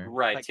 Sure.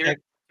 right. Like,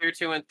 Tier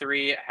 2 and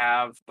 3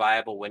 have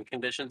viable win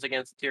conditions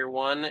against tier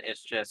 1.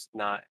 It's just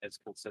not as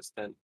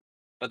consistent.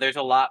 But there's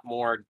a lot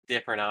more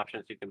different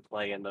options you can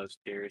play in those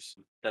tiers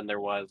than there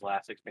was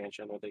last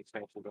expansion or the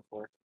expansion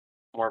before.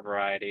 More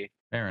variety,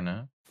 Fair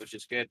enough. which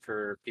is good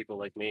for people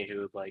like me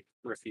who like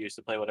refuse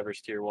to play whatever's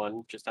tier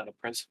 1 just out of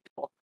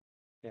principle.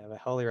 Yeah, the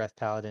Holy Wrath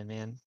Paladin,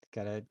 man.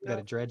 Gotta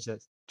dredge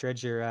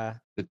your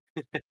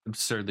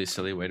Absurdly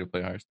silly way to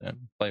play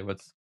Hearthstone. Play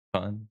what's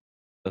fun.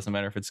 Doesn't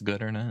matter if it's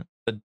good or not.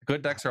 The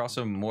good decks are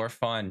also more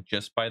fun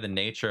just by the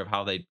nature of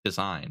how they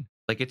design.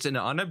 Like it's an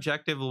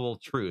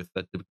unobjectable truth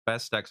that the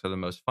best decks are the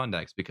most fun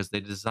decks because they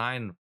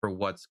design for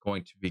what's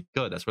going to be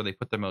good. That's where they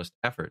put their most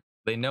effort.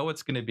 They know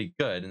it's going to be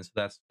good, and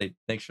so they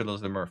make sure those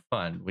of them are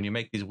fun. When you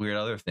make these weird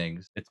other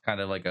things, it's kind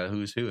of like a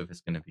who's who if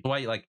it's going to be.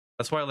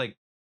 That's why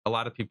a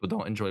lot of people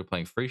don't enjoy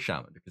playing Free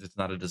Shaman because it's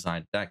not a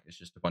designed deck. It's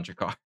just a bunch of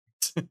cards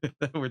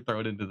that were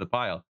thrown into the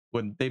pile.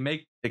 When they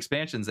make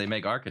expansions, they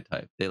make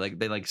archetype.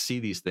 They see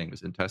these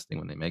things in testing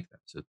when they make them.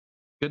 So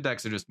good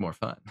decks are just more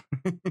fun.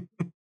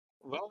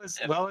 what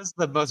was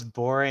the most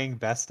boring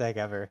best deck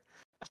ever?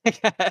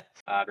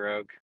 Odd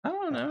Rogue. I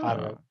don't know.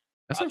 Odd Rogue.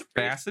 That's a Odd Priest.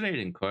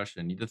 fascinating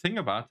question. The thing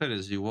about that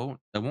is it won't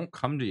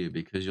come to you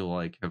because you'll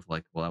have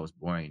well, that was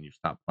boring and you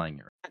stop playing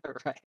it.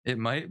 Right. It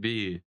might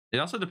be. It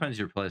also depends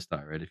your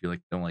playstyle, right? If you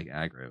don't like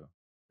aggro,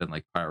 then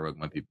like Pyro Rogue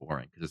might be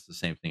boring because it's the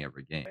same thing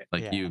every game.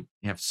 Like Yeah. you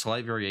have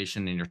slight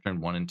variation in your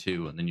turn 1 and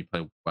 2, and then you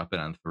play weapon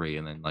on 3,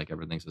 and then like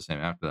everything's the same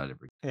after that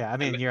every game. Yeah, I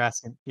mean, you're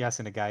asking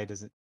a guy who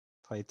doesn't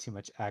play too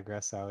much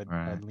aggro, so I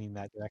Right. would lean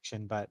that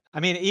direction. But I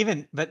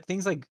mean, but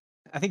things like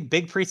I think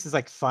Big Priest is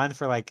like fun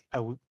for like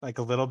a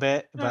little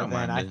bit, I but don't then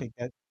mind I it. think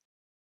that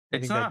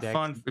It's that not deck.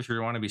 fun if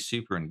you want to be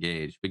super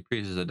engaged. Big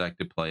Priest is a deck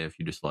to play if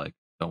you just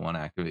don't want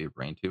to activate your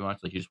brain too much.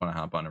 Like you just want to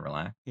hop on and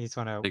relax. You just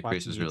want to Big watch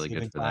Priest some is really YouTube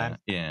good in for time. that.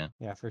 Yeah.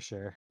 Yeah, for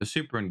sure. The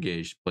super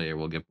engaged player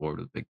will get bored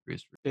with Big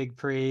Priest. Big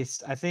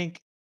Priest. I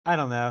think I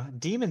don't know.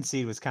 Demon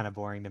Seed was kind of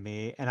boring to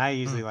me, and I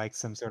usually like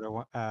some sort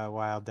of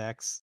wild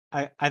decks.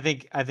 I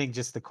think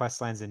just the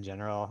quest lines in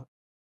general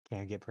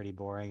can get pretty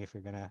boring if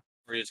you're gonna.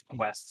 Or just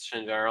quests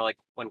in general, like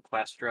when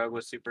Quest Rogue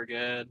was super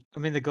good. I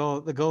mean, the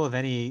goal of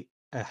any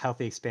a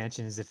healthy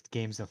expansion is if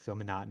games don't feel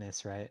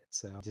monotonous, right?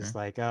 So just Sure.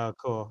 like, oh,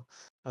 cool,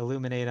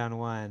 illuminate on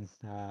one,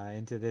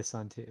 into this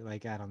on two.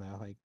 Like, I don't know,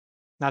 like,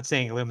 not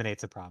saying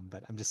illuminate's a problem,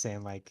 but I'm just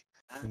saying like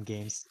when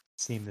games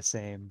seem the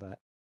same. But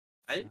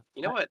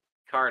You know what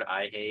card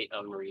I hate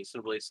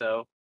unreasonably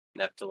so?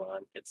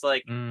 Neptulon. It's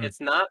like Mm, it's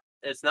not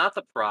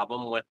the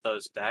problem with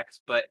those decks,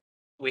 but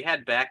we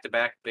had back to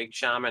back Big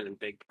Shaman and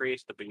Big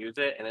Priest abuse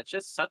it, and it's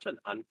just such an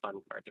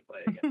unfun card to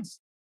play against.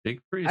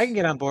 Big I can Priest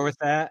get on board with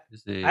that.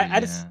 is a I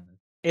just yeah.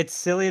 it's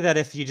silly that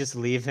if you just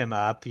leave him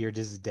up, you're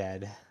just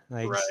dead.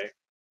 Like Right.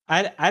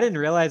 I didn't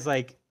realize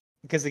like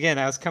because again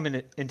I was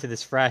coming into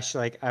this fresh.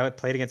 Like I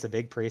played against a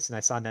big priest and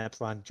I saw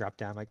Neptulon drop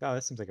down. Like, oh,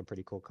 this seems like a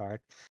pretty cool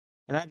card.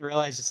 And I didn't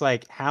realize just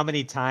like how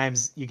many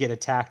times you get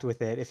attacked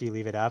with it if you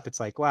leave it up. It's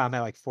like, wow, I'm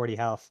at like 40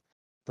 health.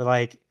 But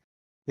like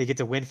they get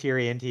to Wind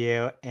Fury into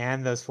you,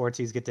 and those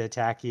 4/2s get to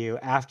attack you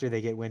after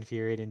they get Wind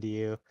Furied into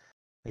you.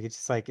 Like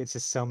it's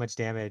just so much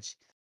damage.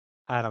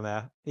 I don't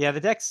know. Yeah, the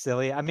deck's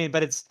silly. I mean,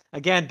 but it's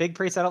again, big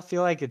priest. I don't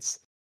feel like it's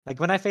like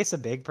when I face a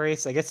big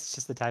priest. I guess it's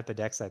just the type of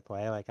decks I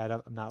play. Like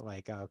I'm not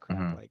like, oh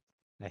crap, Hmm. like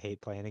I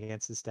hate playing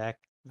against this deck.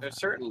 There's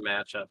certain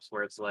matchups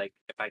where it's like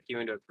if I queue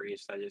into a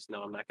priest, I just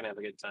know I'm not gonna have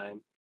a good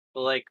time.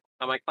 But like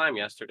on my climb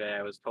yesterday,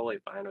 I was totally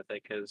fine with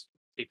it because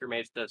Secret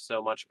Mage does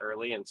so much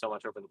early and so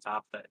much over the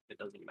top that it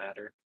doesn't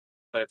matter.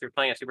 But if you're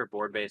playing a super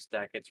board based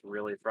deck, it's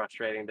really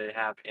frustrating to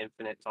have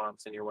infinite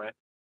taunts in your way,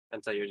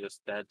 and so you're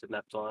just dead to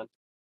Neptulon.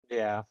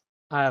 Yeah,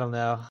 I don't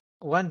know.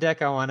 One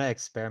deck I want to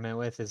experiment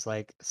with is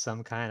like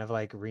some kind of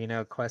like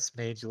Reno Quest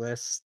Mage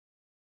list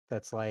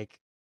that's like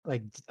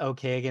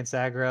okay against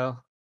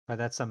aggro, but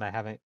that's something I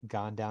haven't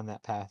gone down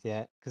that path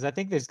yet. Because I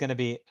think there's got to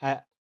be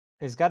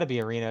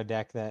a Reno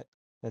deck that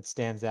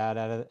stands out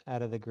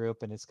of the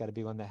group, and it's got to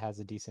be one that has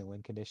a decent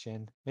win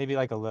condition. Maybe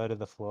like a low to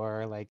the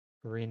floor, like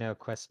Reno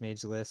Quest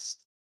Mage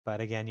list.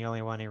 But again, you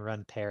only want to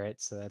run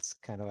Parrot, so that's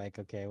kind of like,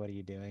 okay, what are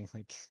you doing?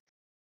 Like,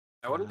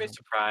 I wouldn't be um,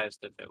 surprised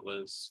if it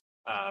was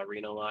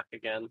Reno Lock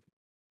again,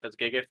 because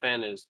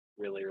Gigafin is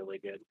really really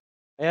good.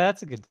 yeah,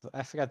 that's a good.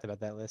 I forgot about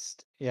that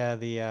list. Yeah,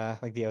 the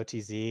like the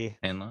OTZ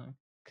Pinlock.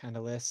 kind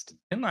of list.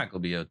 Pinlock will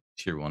be a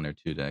tier 1 or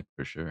 2 deck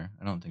for sure.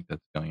 I don't think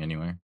that's going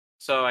anywhere.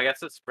 So I guess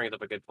this brings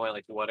up a good point.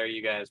 Like, what are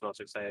you guys most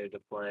excited to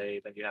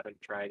play that you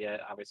haven't tried yet?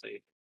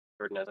 Obviously,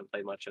 Jordan hasn't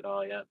played much at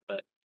all yet,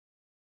 but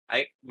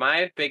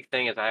my big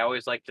thing is I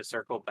always like to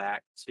circle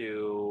back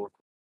to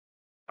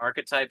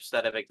archetypes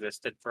that have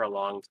existed for a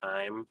long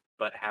time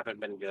but haven't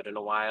been good in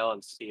a while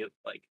and see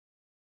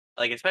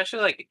like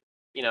especially like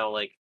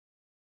like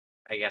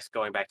I guess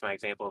going back to my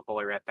example of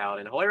Holy Wrath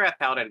Paladin. Holy Wrath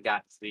Paladin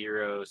got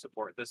 0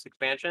 support this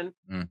expansion,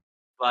 Mm.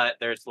 but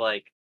there's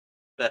like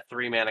the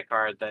 3 mana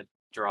card that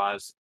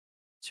draws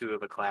 2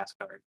 of a class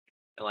card,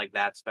 and like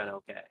that's been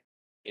okay.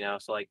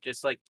 So like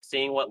just like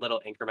seeing what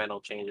little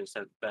incremental changes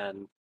have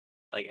been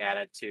like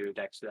added to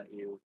decks that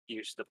you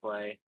used to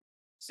play,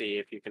 see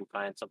if you can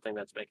find something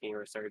that's making a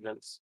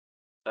resurgence.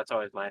 That's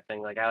always my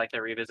thing. Like I like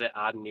to revisit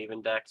odd and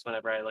even decks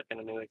whenever I look at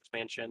a new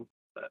expansion.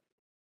 But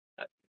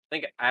I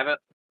think I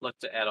haven't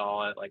looked at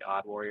all at like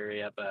Odd Warrior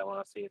yet, but I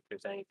want to see if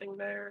there's anything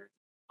there.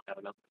 I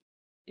don't know.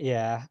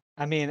 Yeah,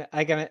 I mean,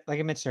 like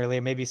I mentioned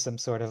earlier, maybe some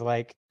sort of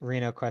like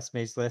Reno Quest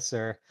Mage list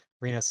or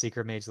Reno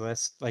Secret Mage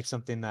list, like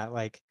something that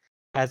like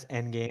has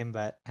endgame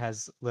but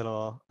has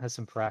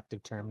some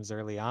proactive terms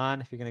early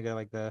on. If you're gonna go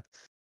like the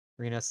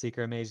Reno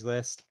Secret Mage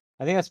list,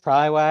 I think that's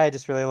probably why I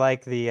just really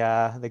like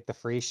the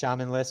free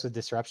Shaman list with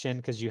disruption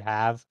because you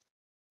have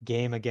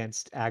game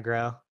against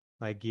aggro.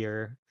 Like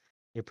you're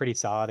pretty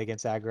solid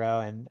against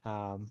aggro,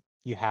 and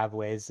you have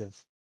ways of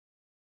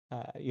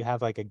you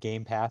have like a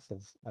game path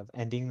of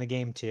ending the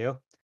game too,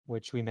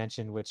 which we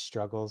mentioned, which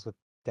struggles with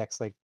decks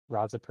like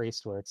Raza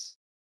Priest, where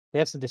they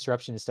have some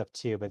disruption and stuff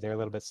too, but they're a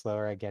little bit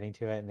slower at getting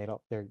to it, and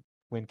their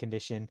win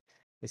condition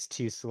is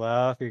too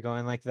slow. If you're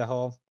going like the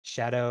whole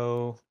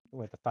Shadow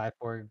with the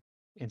 5/4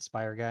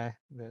 Inspire guy,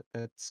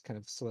 that's kind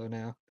of slow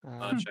now.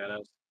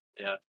 Shadows.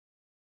 Yeah,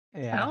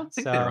 I Yeah, don't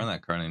think they run so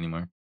that card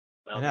anymore.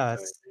 I I don't know think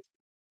so. that's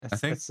I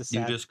that's think that's the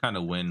you sad. just kind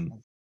of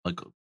win like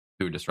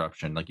through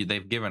disruption. Like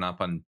they've given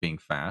up on being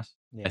fast,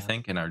 I Yeah,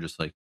 think, and are just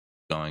like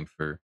going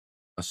for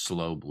a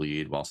slow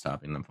bleed while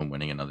stopping them from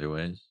winning in other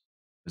ways.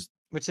 Is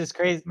which is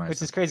crazy. my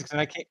Which is sense. crazy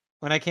because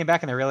when I came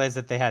back and I realized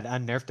that they had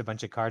unnerfed a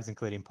bunch of cards,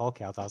 including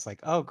Polkelt, I was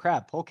like, oh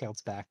crap,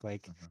 Polkelt's back.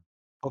 Like Mhm.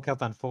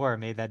 Polkelt on 4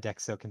 made that deck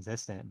so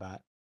consistent,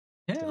 but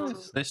Yeah, it's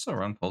just they still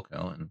run Polka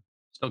and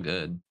still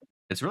good.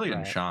 It's really good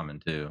in right. Shaman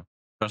too,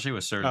 especially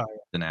with Sir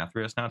Oh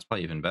Denathrius. Now it's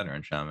probably even better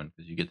in Shaman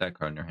because you get that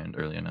card in your hand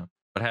early enough.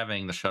 But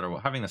having the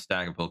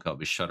stack of Polka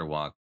be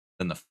Shutterwalk,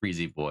 then the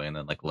Freezy Boy, and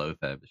then like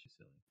Lotheb is just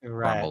silly. yeah.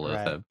 Rumble Right.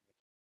 Lotheb,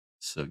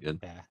 so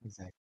good. Yeah,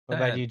 exactly. What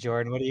about Uh, you,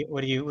 Jordan? What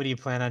do you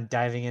plan on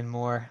diving in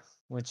more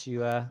once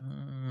you uh,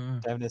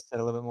 dive into this set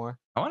a little bit more?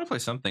 I want to play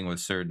something with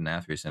Sir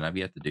Denathrius, and I've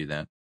yet to do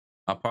that.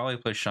 I'll probably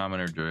play Shaman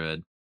or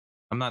Druid.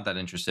 I'm not that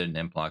interested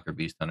in Implock or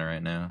Beast Hunter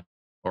right now,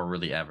 or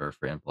really ever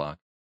for Implock.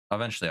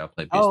 Eventually, I'll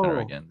play Beast Hunter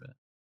Oh, again, but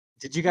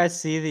did you guys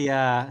see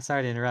the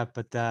sorry to interrupt,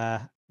 but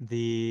the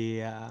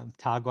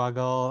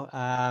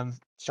Togwaggle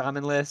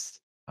shaman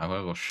list?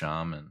 Togwaggle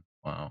Shaman.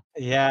 Wow.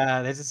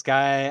 Yeah, there's this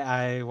guy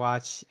I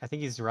watch. I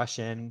think he's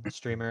Russian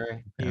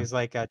streamer. He Okay. was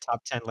like a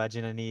top 10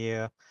 legend in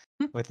EU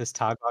with this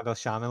Togwaggle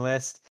Shaman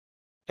list.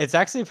 It's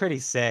actually pretty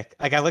sick.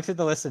 Like I looked at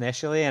the list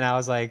initially and I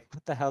was like,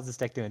 what the hell is this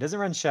deck doing? It doesn't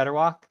run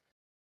Shudderwalk.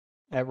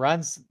 It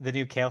runs the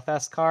new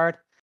Kalefast card.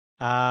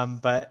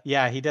 But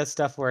yeah, he does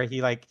stuff where he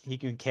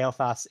can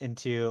Kalefast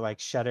into like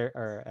Shudder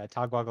or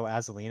Togwaggle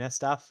Azalina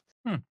stuff.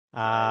 Hmm.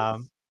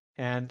 Um,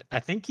 and I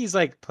think he's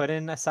like put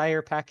in a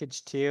Sire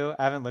package too.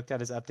 I haven't looked at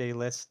his updated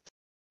list,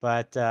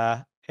 but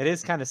it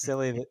is kind of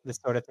silly the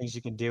sort of things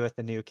you can do with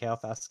the new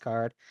Kalefast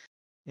card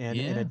in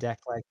a Yeah. deck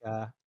like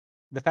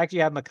the fact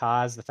you have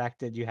Macaws, the fact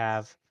that you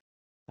have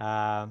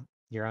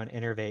your own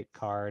Innervate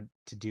card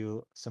to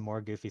do some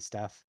more goofy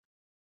stuff.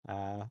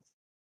 Uh,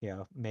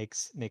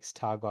 makes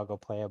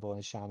Togwaggle playable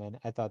in Shaman.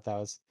 I thought that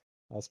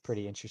was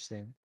pretty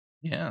interesting.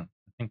 Yeah.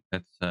 I think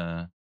that's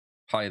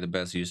probably the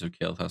best use of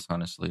Kael'thas,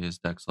 honestly, is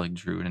decks like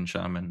Druid and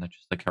Shaman that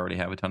just like already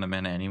have a ton of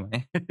mana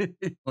anyway.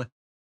 Like,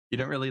 you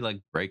don't really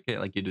like break it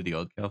like you do the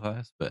old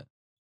Kael'thas, but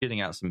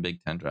getting out some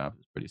big 10 drops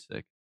is pretty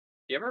sick.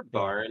 You ever Yeah.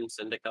 barn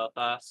Syndic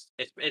Kalthas?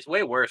 It's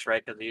way worse,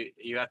 right? Because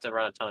you have to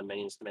run a ton of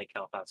minions to make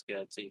Kalthas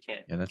good, so you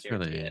can't Yeah, that's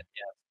guarantee really it.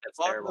 Yeah, that's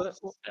Well, terrible.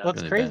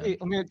 what's really crazy, bad.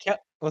 I mean,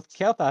 with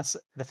Kael'thas,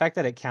 the fact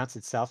that it counts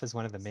itself as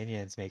one of the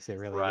minions makes it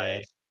really Right.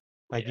 good.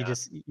 Like Yeah.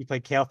 you play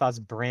Kael'thas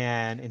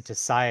Bran into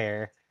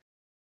Sire,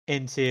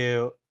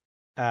 into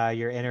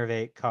your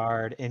Innervate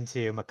card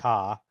into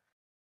Macaw,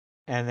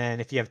 and then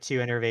if you have two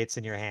Innervates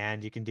in your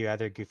hand, you can do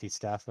other goofy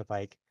stuff with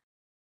like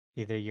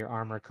either your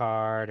armor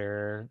card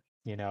or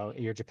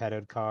your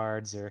Geppettoed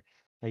cards, or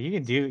like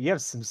you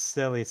have some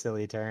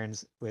silly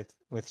turns with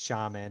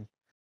Shaman,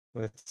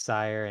 with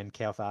Sire and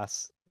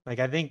Kael'thas. Like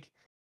I think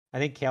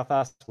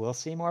Kael'thas will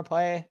see more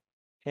play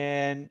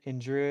in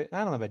Druid. I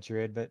don't know about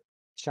Druid, but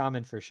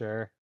Shaman for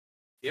sure.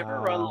 You ever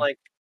run Uh, like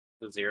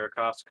the zero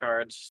cost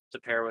cards to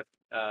pair with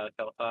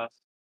Kalthas?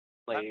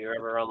 Like you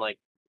ever run like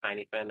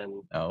Tiny Fin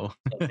and Oh.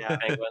 Yeah.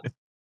 Penguins?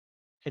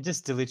 it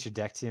just dilutes your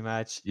deck too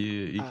much.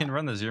 You can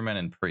run the Zero Man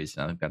and Priest,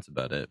 and I think that's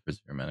about it for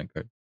Zero Man and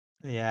card.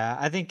 Yeah,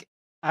 I think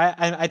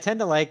I tend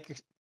to like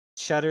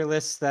Shudder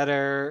lists that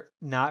are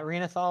not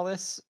Renathal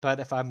lists, but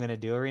if I'm gonna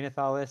do a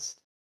Renathal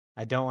list,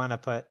 I don't want to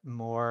put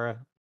more.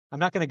 I'm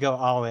not gonna go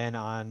all in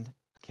on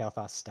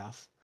Kael'thas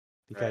stuff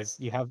because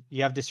you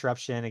have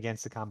disruption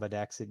against the combo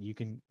decks and you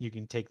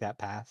can take that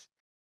path.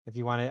 If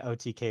you want to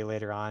OTK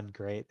later on,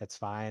 great, that's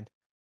fine.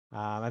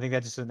 I think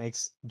that's just what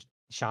makes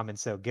Shaman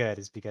so good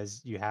is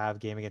because you have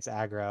game against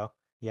aggro,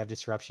 you have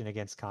disruption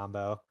against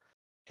combo,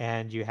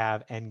 and you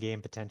have end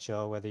game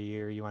potential whether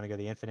you want to go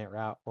the infinite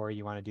route or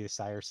you want to do the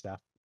Sire stuff.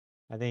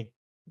 I think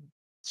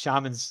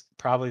Shaman's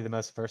probably the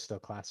most versatile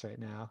class right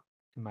now,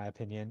 in my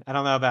opinion. I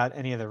don't know about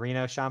any of the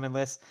Reno Shaman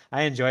lists.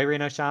 I enjoy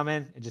Reno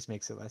Shaman. It just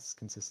makes it less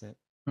consistent.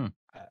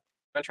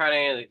 I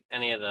tried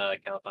any of the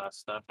Kalthas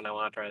stuff, and I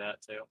want to try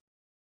that too.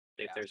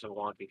 See if there's a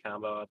wonky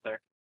combo out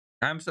there.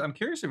 I'm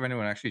curious if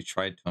anyone actually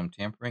tried Tome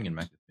Tampering and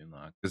Mechathune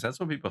Lock, because that's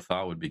what people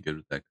thought would be good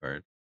with that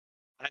card.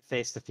 I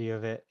faced a few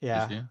of it. Did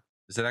Yeah. you?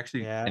 Is it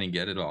actually Yeah. any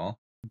good at all?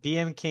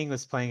 BM King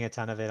was playing a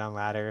ton of it on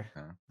ladder.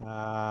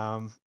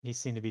 Okay. He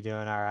seemed to be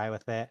doing all right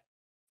with it.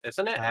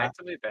 Isn't it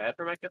actively bad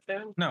for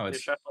Mechathune? No, You're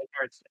it's shuffling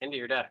cards into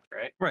your deck,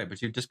 right? right, but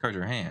you discard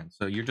your hand,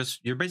 so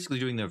you're basically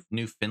doing the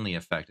new Finley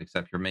effect,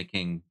 except you're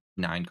making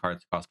 9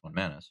 cards cost 1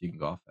 mana, so you can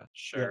go off that.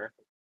 Sure.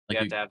 Like You you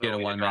have to have get a a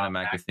way to 1 draw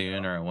mana it back,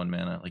 Mechathune though. or a 1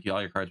 mana, like all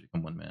your cards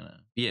become 1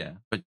 mana. Yeah,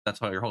 but that's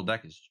why your whole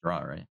deck is draw,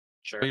 right?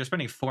 Sure. But you're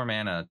spending 4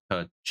 mana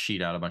to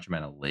cheat out a bunch of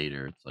mana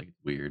later. It's like it's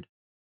weird.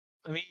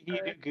 I mean, you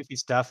do goofy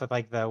stuff with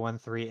like the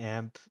 1/3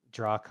 imp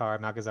draw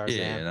card, Malgazar's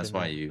Yeah, imp. that's and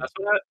why then- you.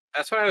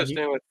 That's what I was you-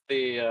 doing with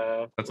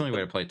the. That's the only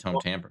way to play Tome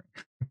Tampering.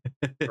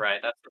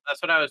 Right.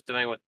 That's what I was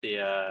doing with the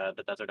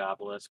Desert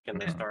Obelisk and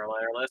the Mhm.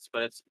 Starliner list,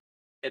 but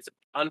it's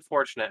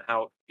unfortunate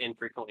how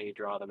infrequently you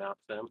draw them out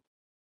to them.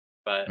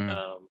 But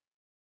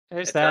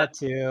There's it's that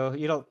too.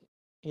 You don't.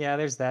 Yeah,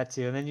 there's that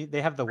too. And then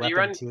they have the But you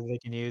weapon run- too they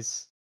can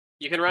use.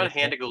 you can run with it.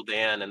 Hand to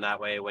Gul'dan, and that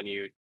way when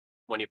you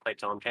play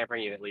Tome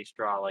Tampering, you at least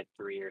draw like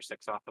 3 or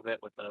 6 off of it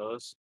with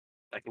those.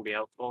 That can be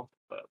helpful.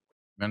 But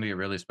I'm gonna get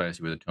really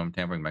spicy with a Tome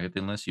Tampering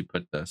Mechathune list. You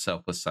put the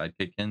Selfless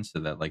Sidekick in, so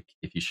that like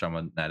if you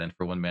summon that in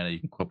for 1 mana, you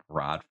can equip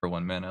Rod for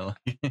 1 mana.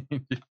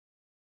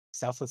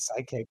 Selfless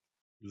sidekick.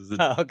 This is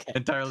Oh, okay.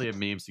 entirely a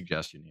meme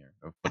suggestion here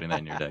of putting that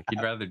in your deck.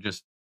 You'd rather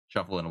just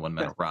shuffle in a 1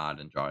 mana Rod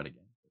and draw it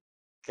again.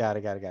 Got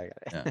it.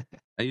 Yeah.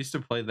 I used to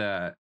play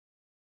that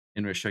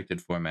in restricted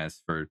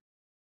formats for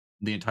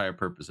the entire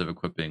purpose of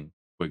equipping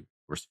Twig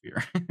or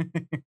Sphere.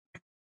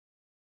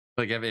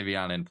 Like I have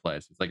Aviana in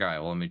place. It's like, all right,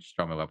 well, let me just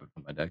draw my weapon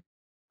from my deck.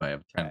 I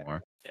have 10 Right.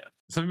 more. Yeah.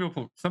 Some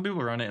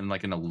people run it in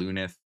like in a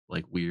Lunith,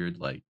 like weird,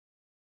 like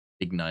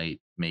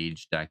Ignite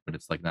Mage deck, but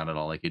it's like not at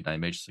all like Ignite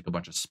Mage. It's like a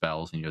bunch of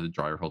spells, and you have to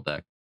draw your whole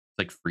deck. It's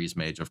like Freeze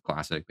Mage of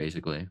Classic,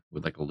 basically,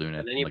 with like a Lunith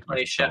and then you like a play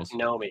bunch of Chef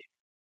spells. Nomi.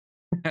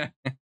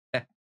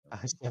 I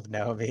have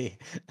Nomi.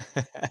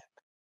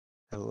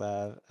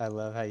 I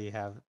love how you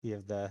have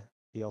the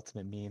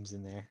ultimate memes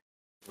in there.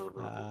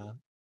 Mhm.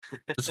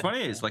 What's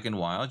funny is like in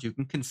Wild, you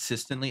can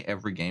consistently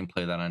every game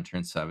play that on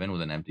turn 7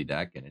 with an empty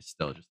deck, and it's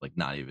still just like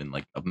not even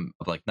like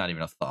not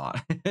even a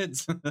thought.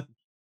 It's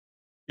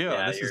yeah,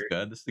 Yeah, this is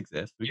good. This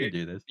exists. We can your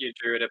do this. your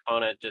druid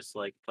opponent just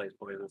like plays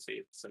poison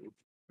seeds, and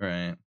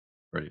Right.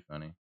 Pretty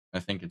funny. I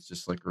think it's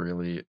just like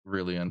really,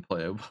 really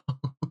unplayable.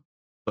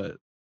 But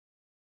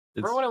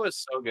it's remember when it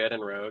was so good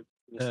in Rogue?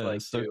 Just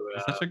like so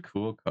it's such a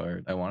cool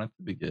card. I want it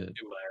to be good.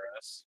 do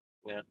Myros.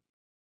 Yeah.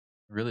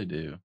 I really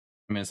do.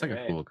 I mean, it's like a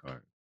Alright. cool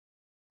card.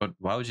 But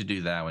why would you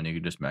do that when you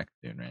could just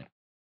Mechathune, right?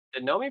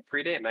 Did Nomi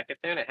predate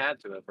Mechathune? It had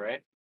to have,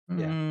 right?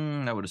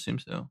 Yeah. I would assume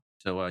so.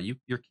 So you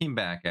came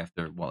back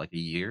after what, like a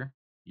year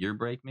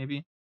break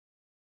maybe?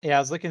 Yeah, I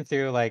was looking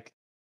through like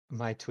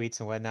my tweets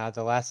and whatnot.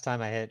 The last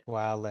time I hit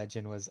Wild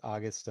Legend was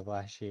August of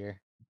last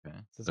year. Okay,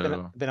 So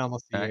it's been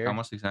almost a back year.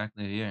 almost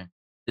exactly a year.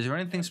 Is there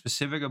anything Yeah.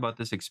 specific about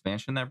this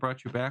expansion that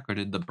brought you back, or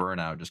did the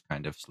burnout just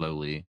kind of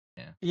slowly?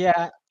 Yeah,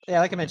 like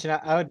I Yeah. mentioned,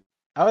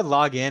 I would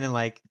log in and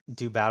like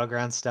do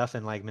battleground stuff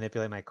and like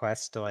manipulate my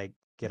quests to like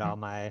get Mhm. all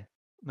my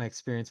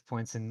experience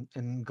points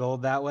and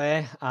gold that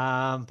way.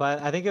 But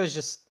I think it was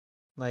just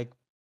like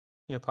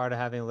part of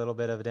having a little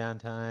bit of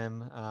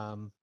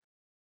downtime.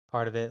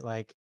 Part of it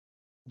like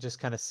just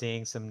kind of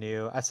seeing some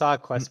new. I saw a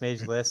quest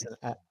mage list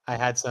and I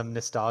had some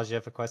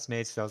nostalgia for quest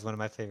mage. So that was one of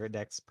my favorite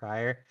decks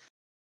prior,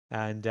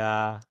 and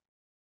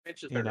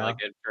It's just you been really know,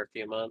 good for a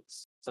few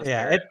months since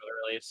yeah, Barrett was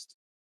released.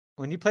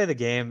 when you play the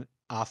game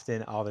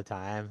often all the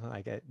time,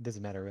 like it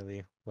doesn't matter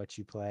really what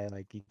you play,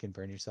 like you can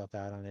burn yourself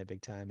out on it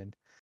big time. And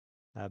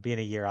being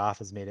a year off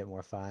has made it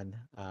more fun.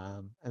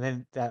 And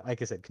then that,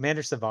 like I said,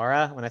 Commander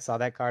Savara, when I saw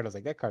that card, I was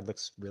like, that card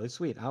looks really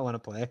sweet. I want to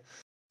play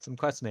some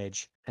Quest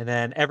Mage. And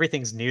then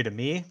everything's new to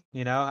me.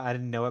 I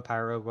didn't know what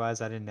Pyrogue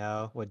was. I didn't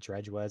know what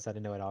Dredge was. I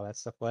didn't know what all that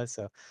stuff was.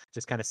 So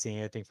just kind of seeing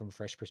everything from a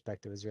fresh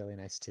perspective was really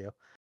nice too.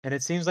 And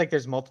it seems like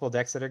there's multiple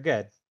decks that are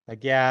good.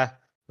 Like, yeah,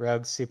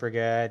 Rogue's super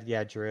good.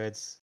 Yeah,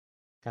 Druid's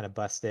kind of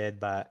busted,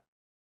 but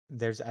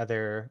there's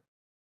other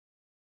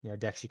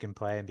decks you can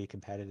play and be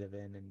competitive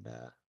in, and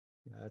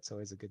that's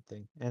always a good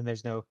thing. And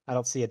I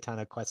don't see a ton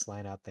of quest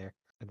line out there.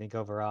 I think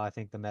overall, I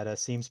think the meta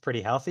seems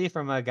pretty healthy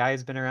from a guy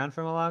who's been around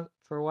for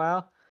a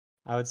while.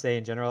 I would say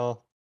in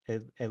general,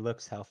 it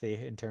looks healthy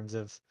in terms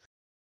of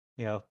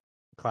you know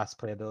class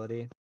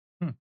playability.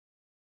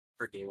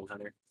 For Demon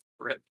Hunter.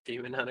 Rip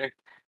Demon Hunter.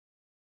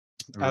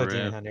 Oh,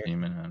 Demon Rip Hunter.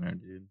 Demon Hunter,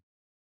 dude.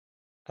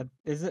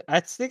 Is it? I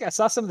think I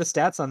saw some of the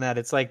stats on that.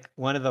 It's like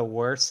one of the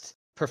worst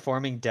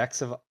performing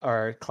decks of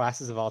or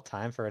classes of all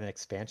time for an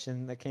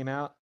expansion that came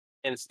out.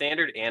 In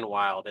standard and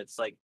wild, it's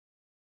like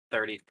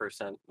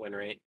 30% win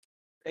rate.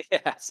 Yeah,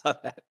 I saw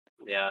that.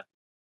 Yeah.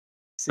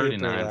 Super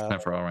 39% low.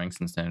 for all ranks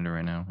in standard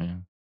right now. Yeah.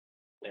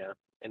 Yeah.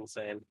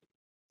 Insane.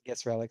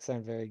 Guess relics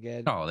aren't very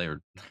good. Oh, they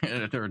were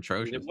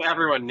atrocious.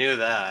 Everyone knew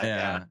that.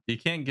 Yeah. You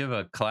can't give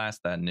a class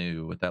that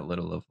new with that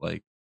little of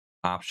like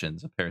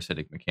options, a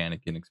parasitic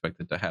mechanic, and expect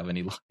it to have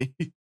any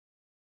life.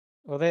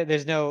 Well, they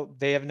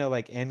have no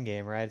like end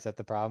game, right? Is that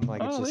the problem?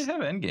 Like it's Oh, they just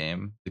have end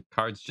game. The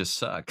cards just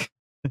suck,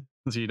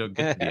 so you don't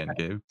get to the end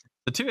game.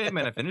 The 2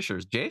 8-mana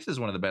finishers. Jace is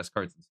one of the best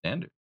cards in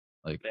standard.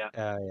 Like, Yeah.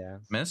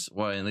 yeah.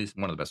 well, at least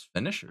one of the best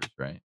finishers,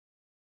 right?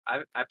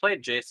 I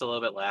played Jace a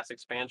little bit last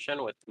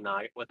expansion with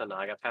a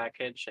Naga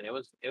package, and it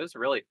was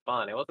really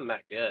fun. It wasn't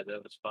that good, but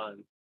it was fun.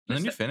 And the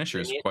Just new finisher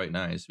you is need- quite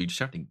nice. You just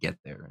have to get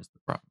there is the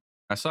problem.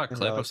 I saw a And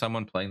clip relic. of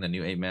someone playing the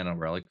new 8-mana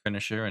relic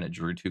finisher, and it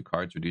drew 2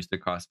 cards, reduced the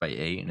cost by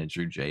 8, and it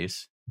drew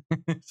Jace.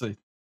 So it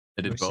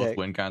did Oh, both sick.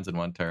 win cons in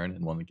one turn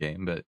and won the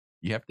game, but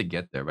you have to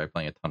get there by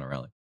playing a ton of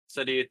relic.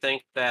 So do you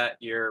think that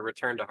your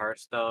return to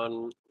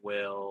Hearthstone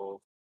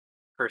will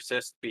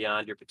persist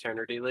beyond your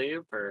paternity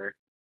leave, or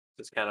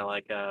just kind of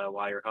like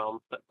while you're home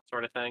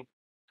sort of thing?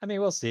 I mean,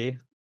 we'll see.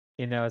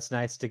 It's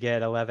nice to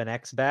get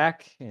 11x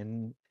back,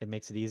 and it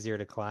makes it easier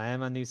to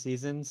climb on new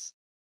seasons.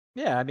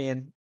 Yeah, I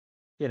mean,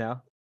 you know,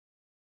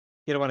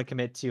 you don't want to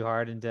commit too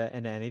hard into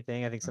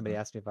anything. I think somebody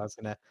asked me if I was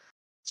gonna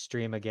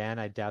stream again.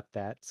 I doubt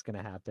that's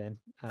gonna happen.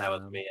 That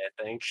was me,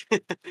 I think.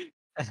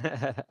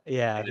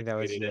 Yeah, I I think just that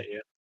was tweeted you. at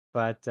you.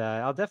 But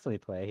I'll definitely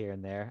play here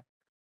and there.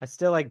 I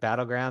still like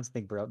Battlegrounds. I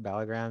think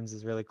Battlegrounds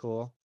is really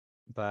cool.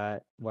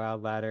 But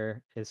Wild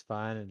Ladder is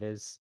fun. It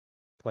is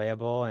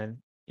playable, and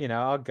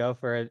I'll go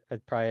for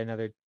probably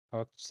another.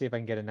 I'll see if I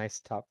can get a nice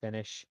top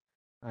finish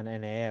on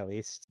NA at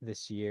least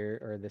this year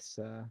or this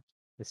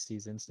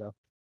season. So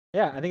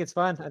yeah, I think it's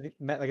fun. I think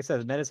like I said,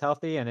 the meta's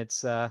healthy, and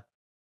it's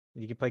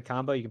you can play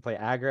combo, you can play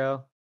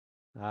aggro.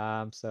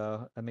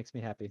 So that makes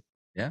me happy.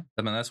 Yeah,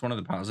 I mean, that's one of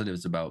the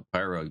positives about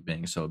Pyrogue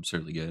being so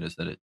absurdly good is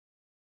that it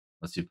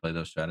lets you play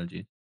those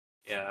strategies.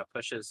 Yeah, it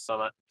pushes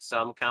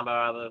some combo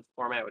out of the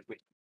format, which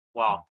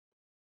well,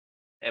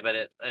 yeah, but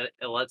it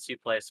lets you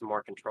play some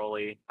more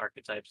control-y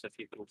archetypes if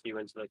you can queue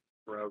into the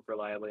rogue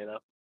reliably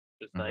enough.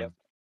 Just nice. Mhm.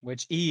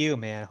 Which EU,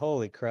 man,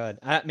 holy crud.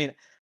 I mean,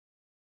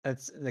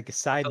 that's like a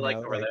side I like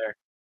note, over like there.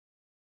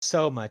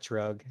 so much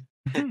rogue.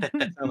 So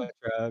much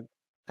rogue.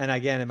 And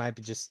again, it might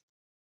be just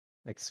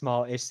like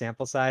small-ish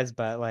sample size,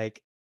 but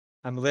like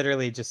I'm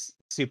literally just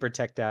super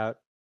teched out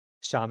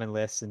shaman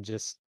lists and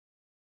just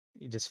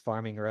just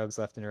farming rogues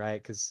left and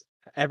right because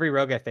every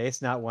rogue I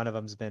face, not one of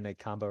them's been a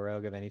combo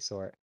rogue of any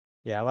sort.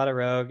 Yeah, a lot of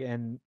rogue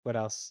and what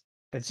else?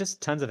 It's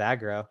just tons of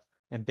aggro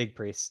and big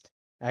priest.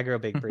 Aggro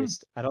big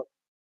priest. I don't.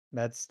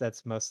 That's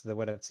most of the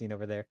what I've seen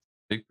over there.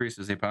 Big Priest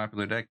is a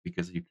popular deck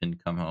because you can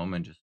come home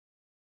and just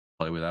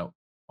play without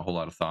a whole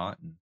lot of thought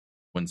and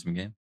win some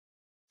game.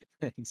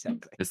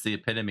 Exactly. It's the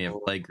epitome of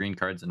play green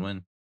cards and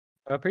win.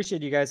 I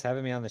appreciate you guys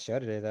having me on the show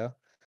today, though.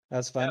 That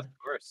was Yeah, fun. of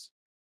course.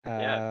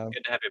 Yeah, Um,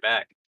 good to have you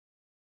back.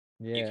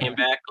 You came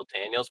yeah. back.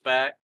 Daniel's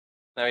back.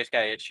 Now he's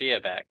got Chia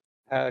back.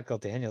 Uncle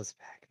Daniel's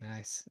back.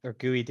 Nice. Or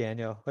Gooey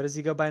Daniel. What does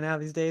he go by now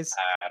these days?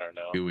 I don't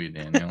know. Gooey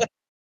Daniel.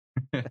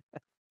 I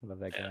love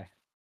that Yeah. guy.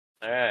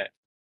 All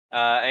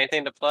right.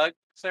 Anything to plug,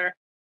 sir?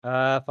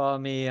 Follow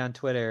me on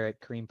Twitter at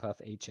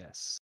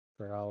CreampuffHS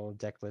for all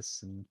deck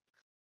lists and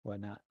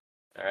whatnot.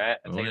 All right.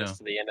 I Oh, think yeah. this is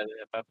the end of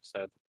the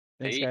episode.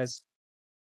 Thanks, Peace. guys.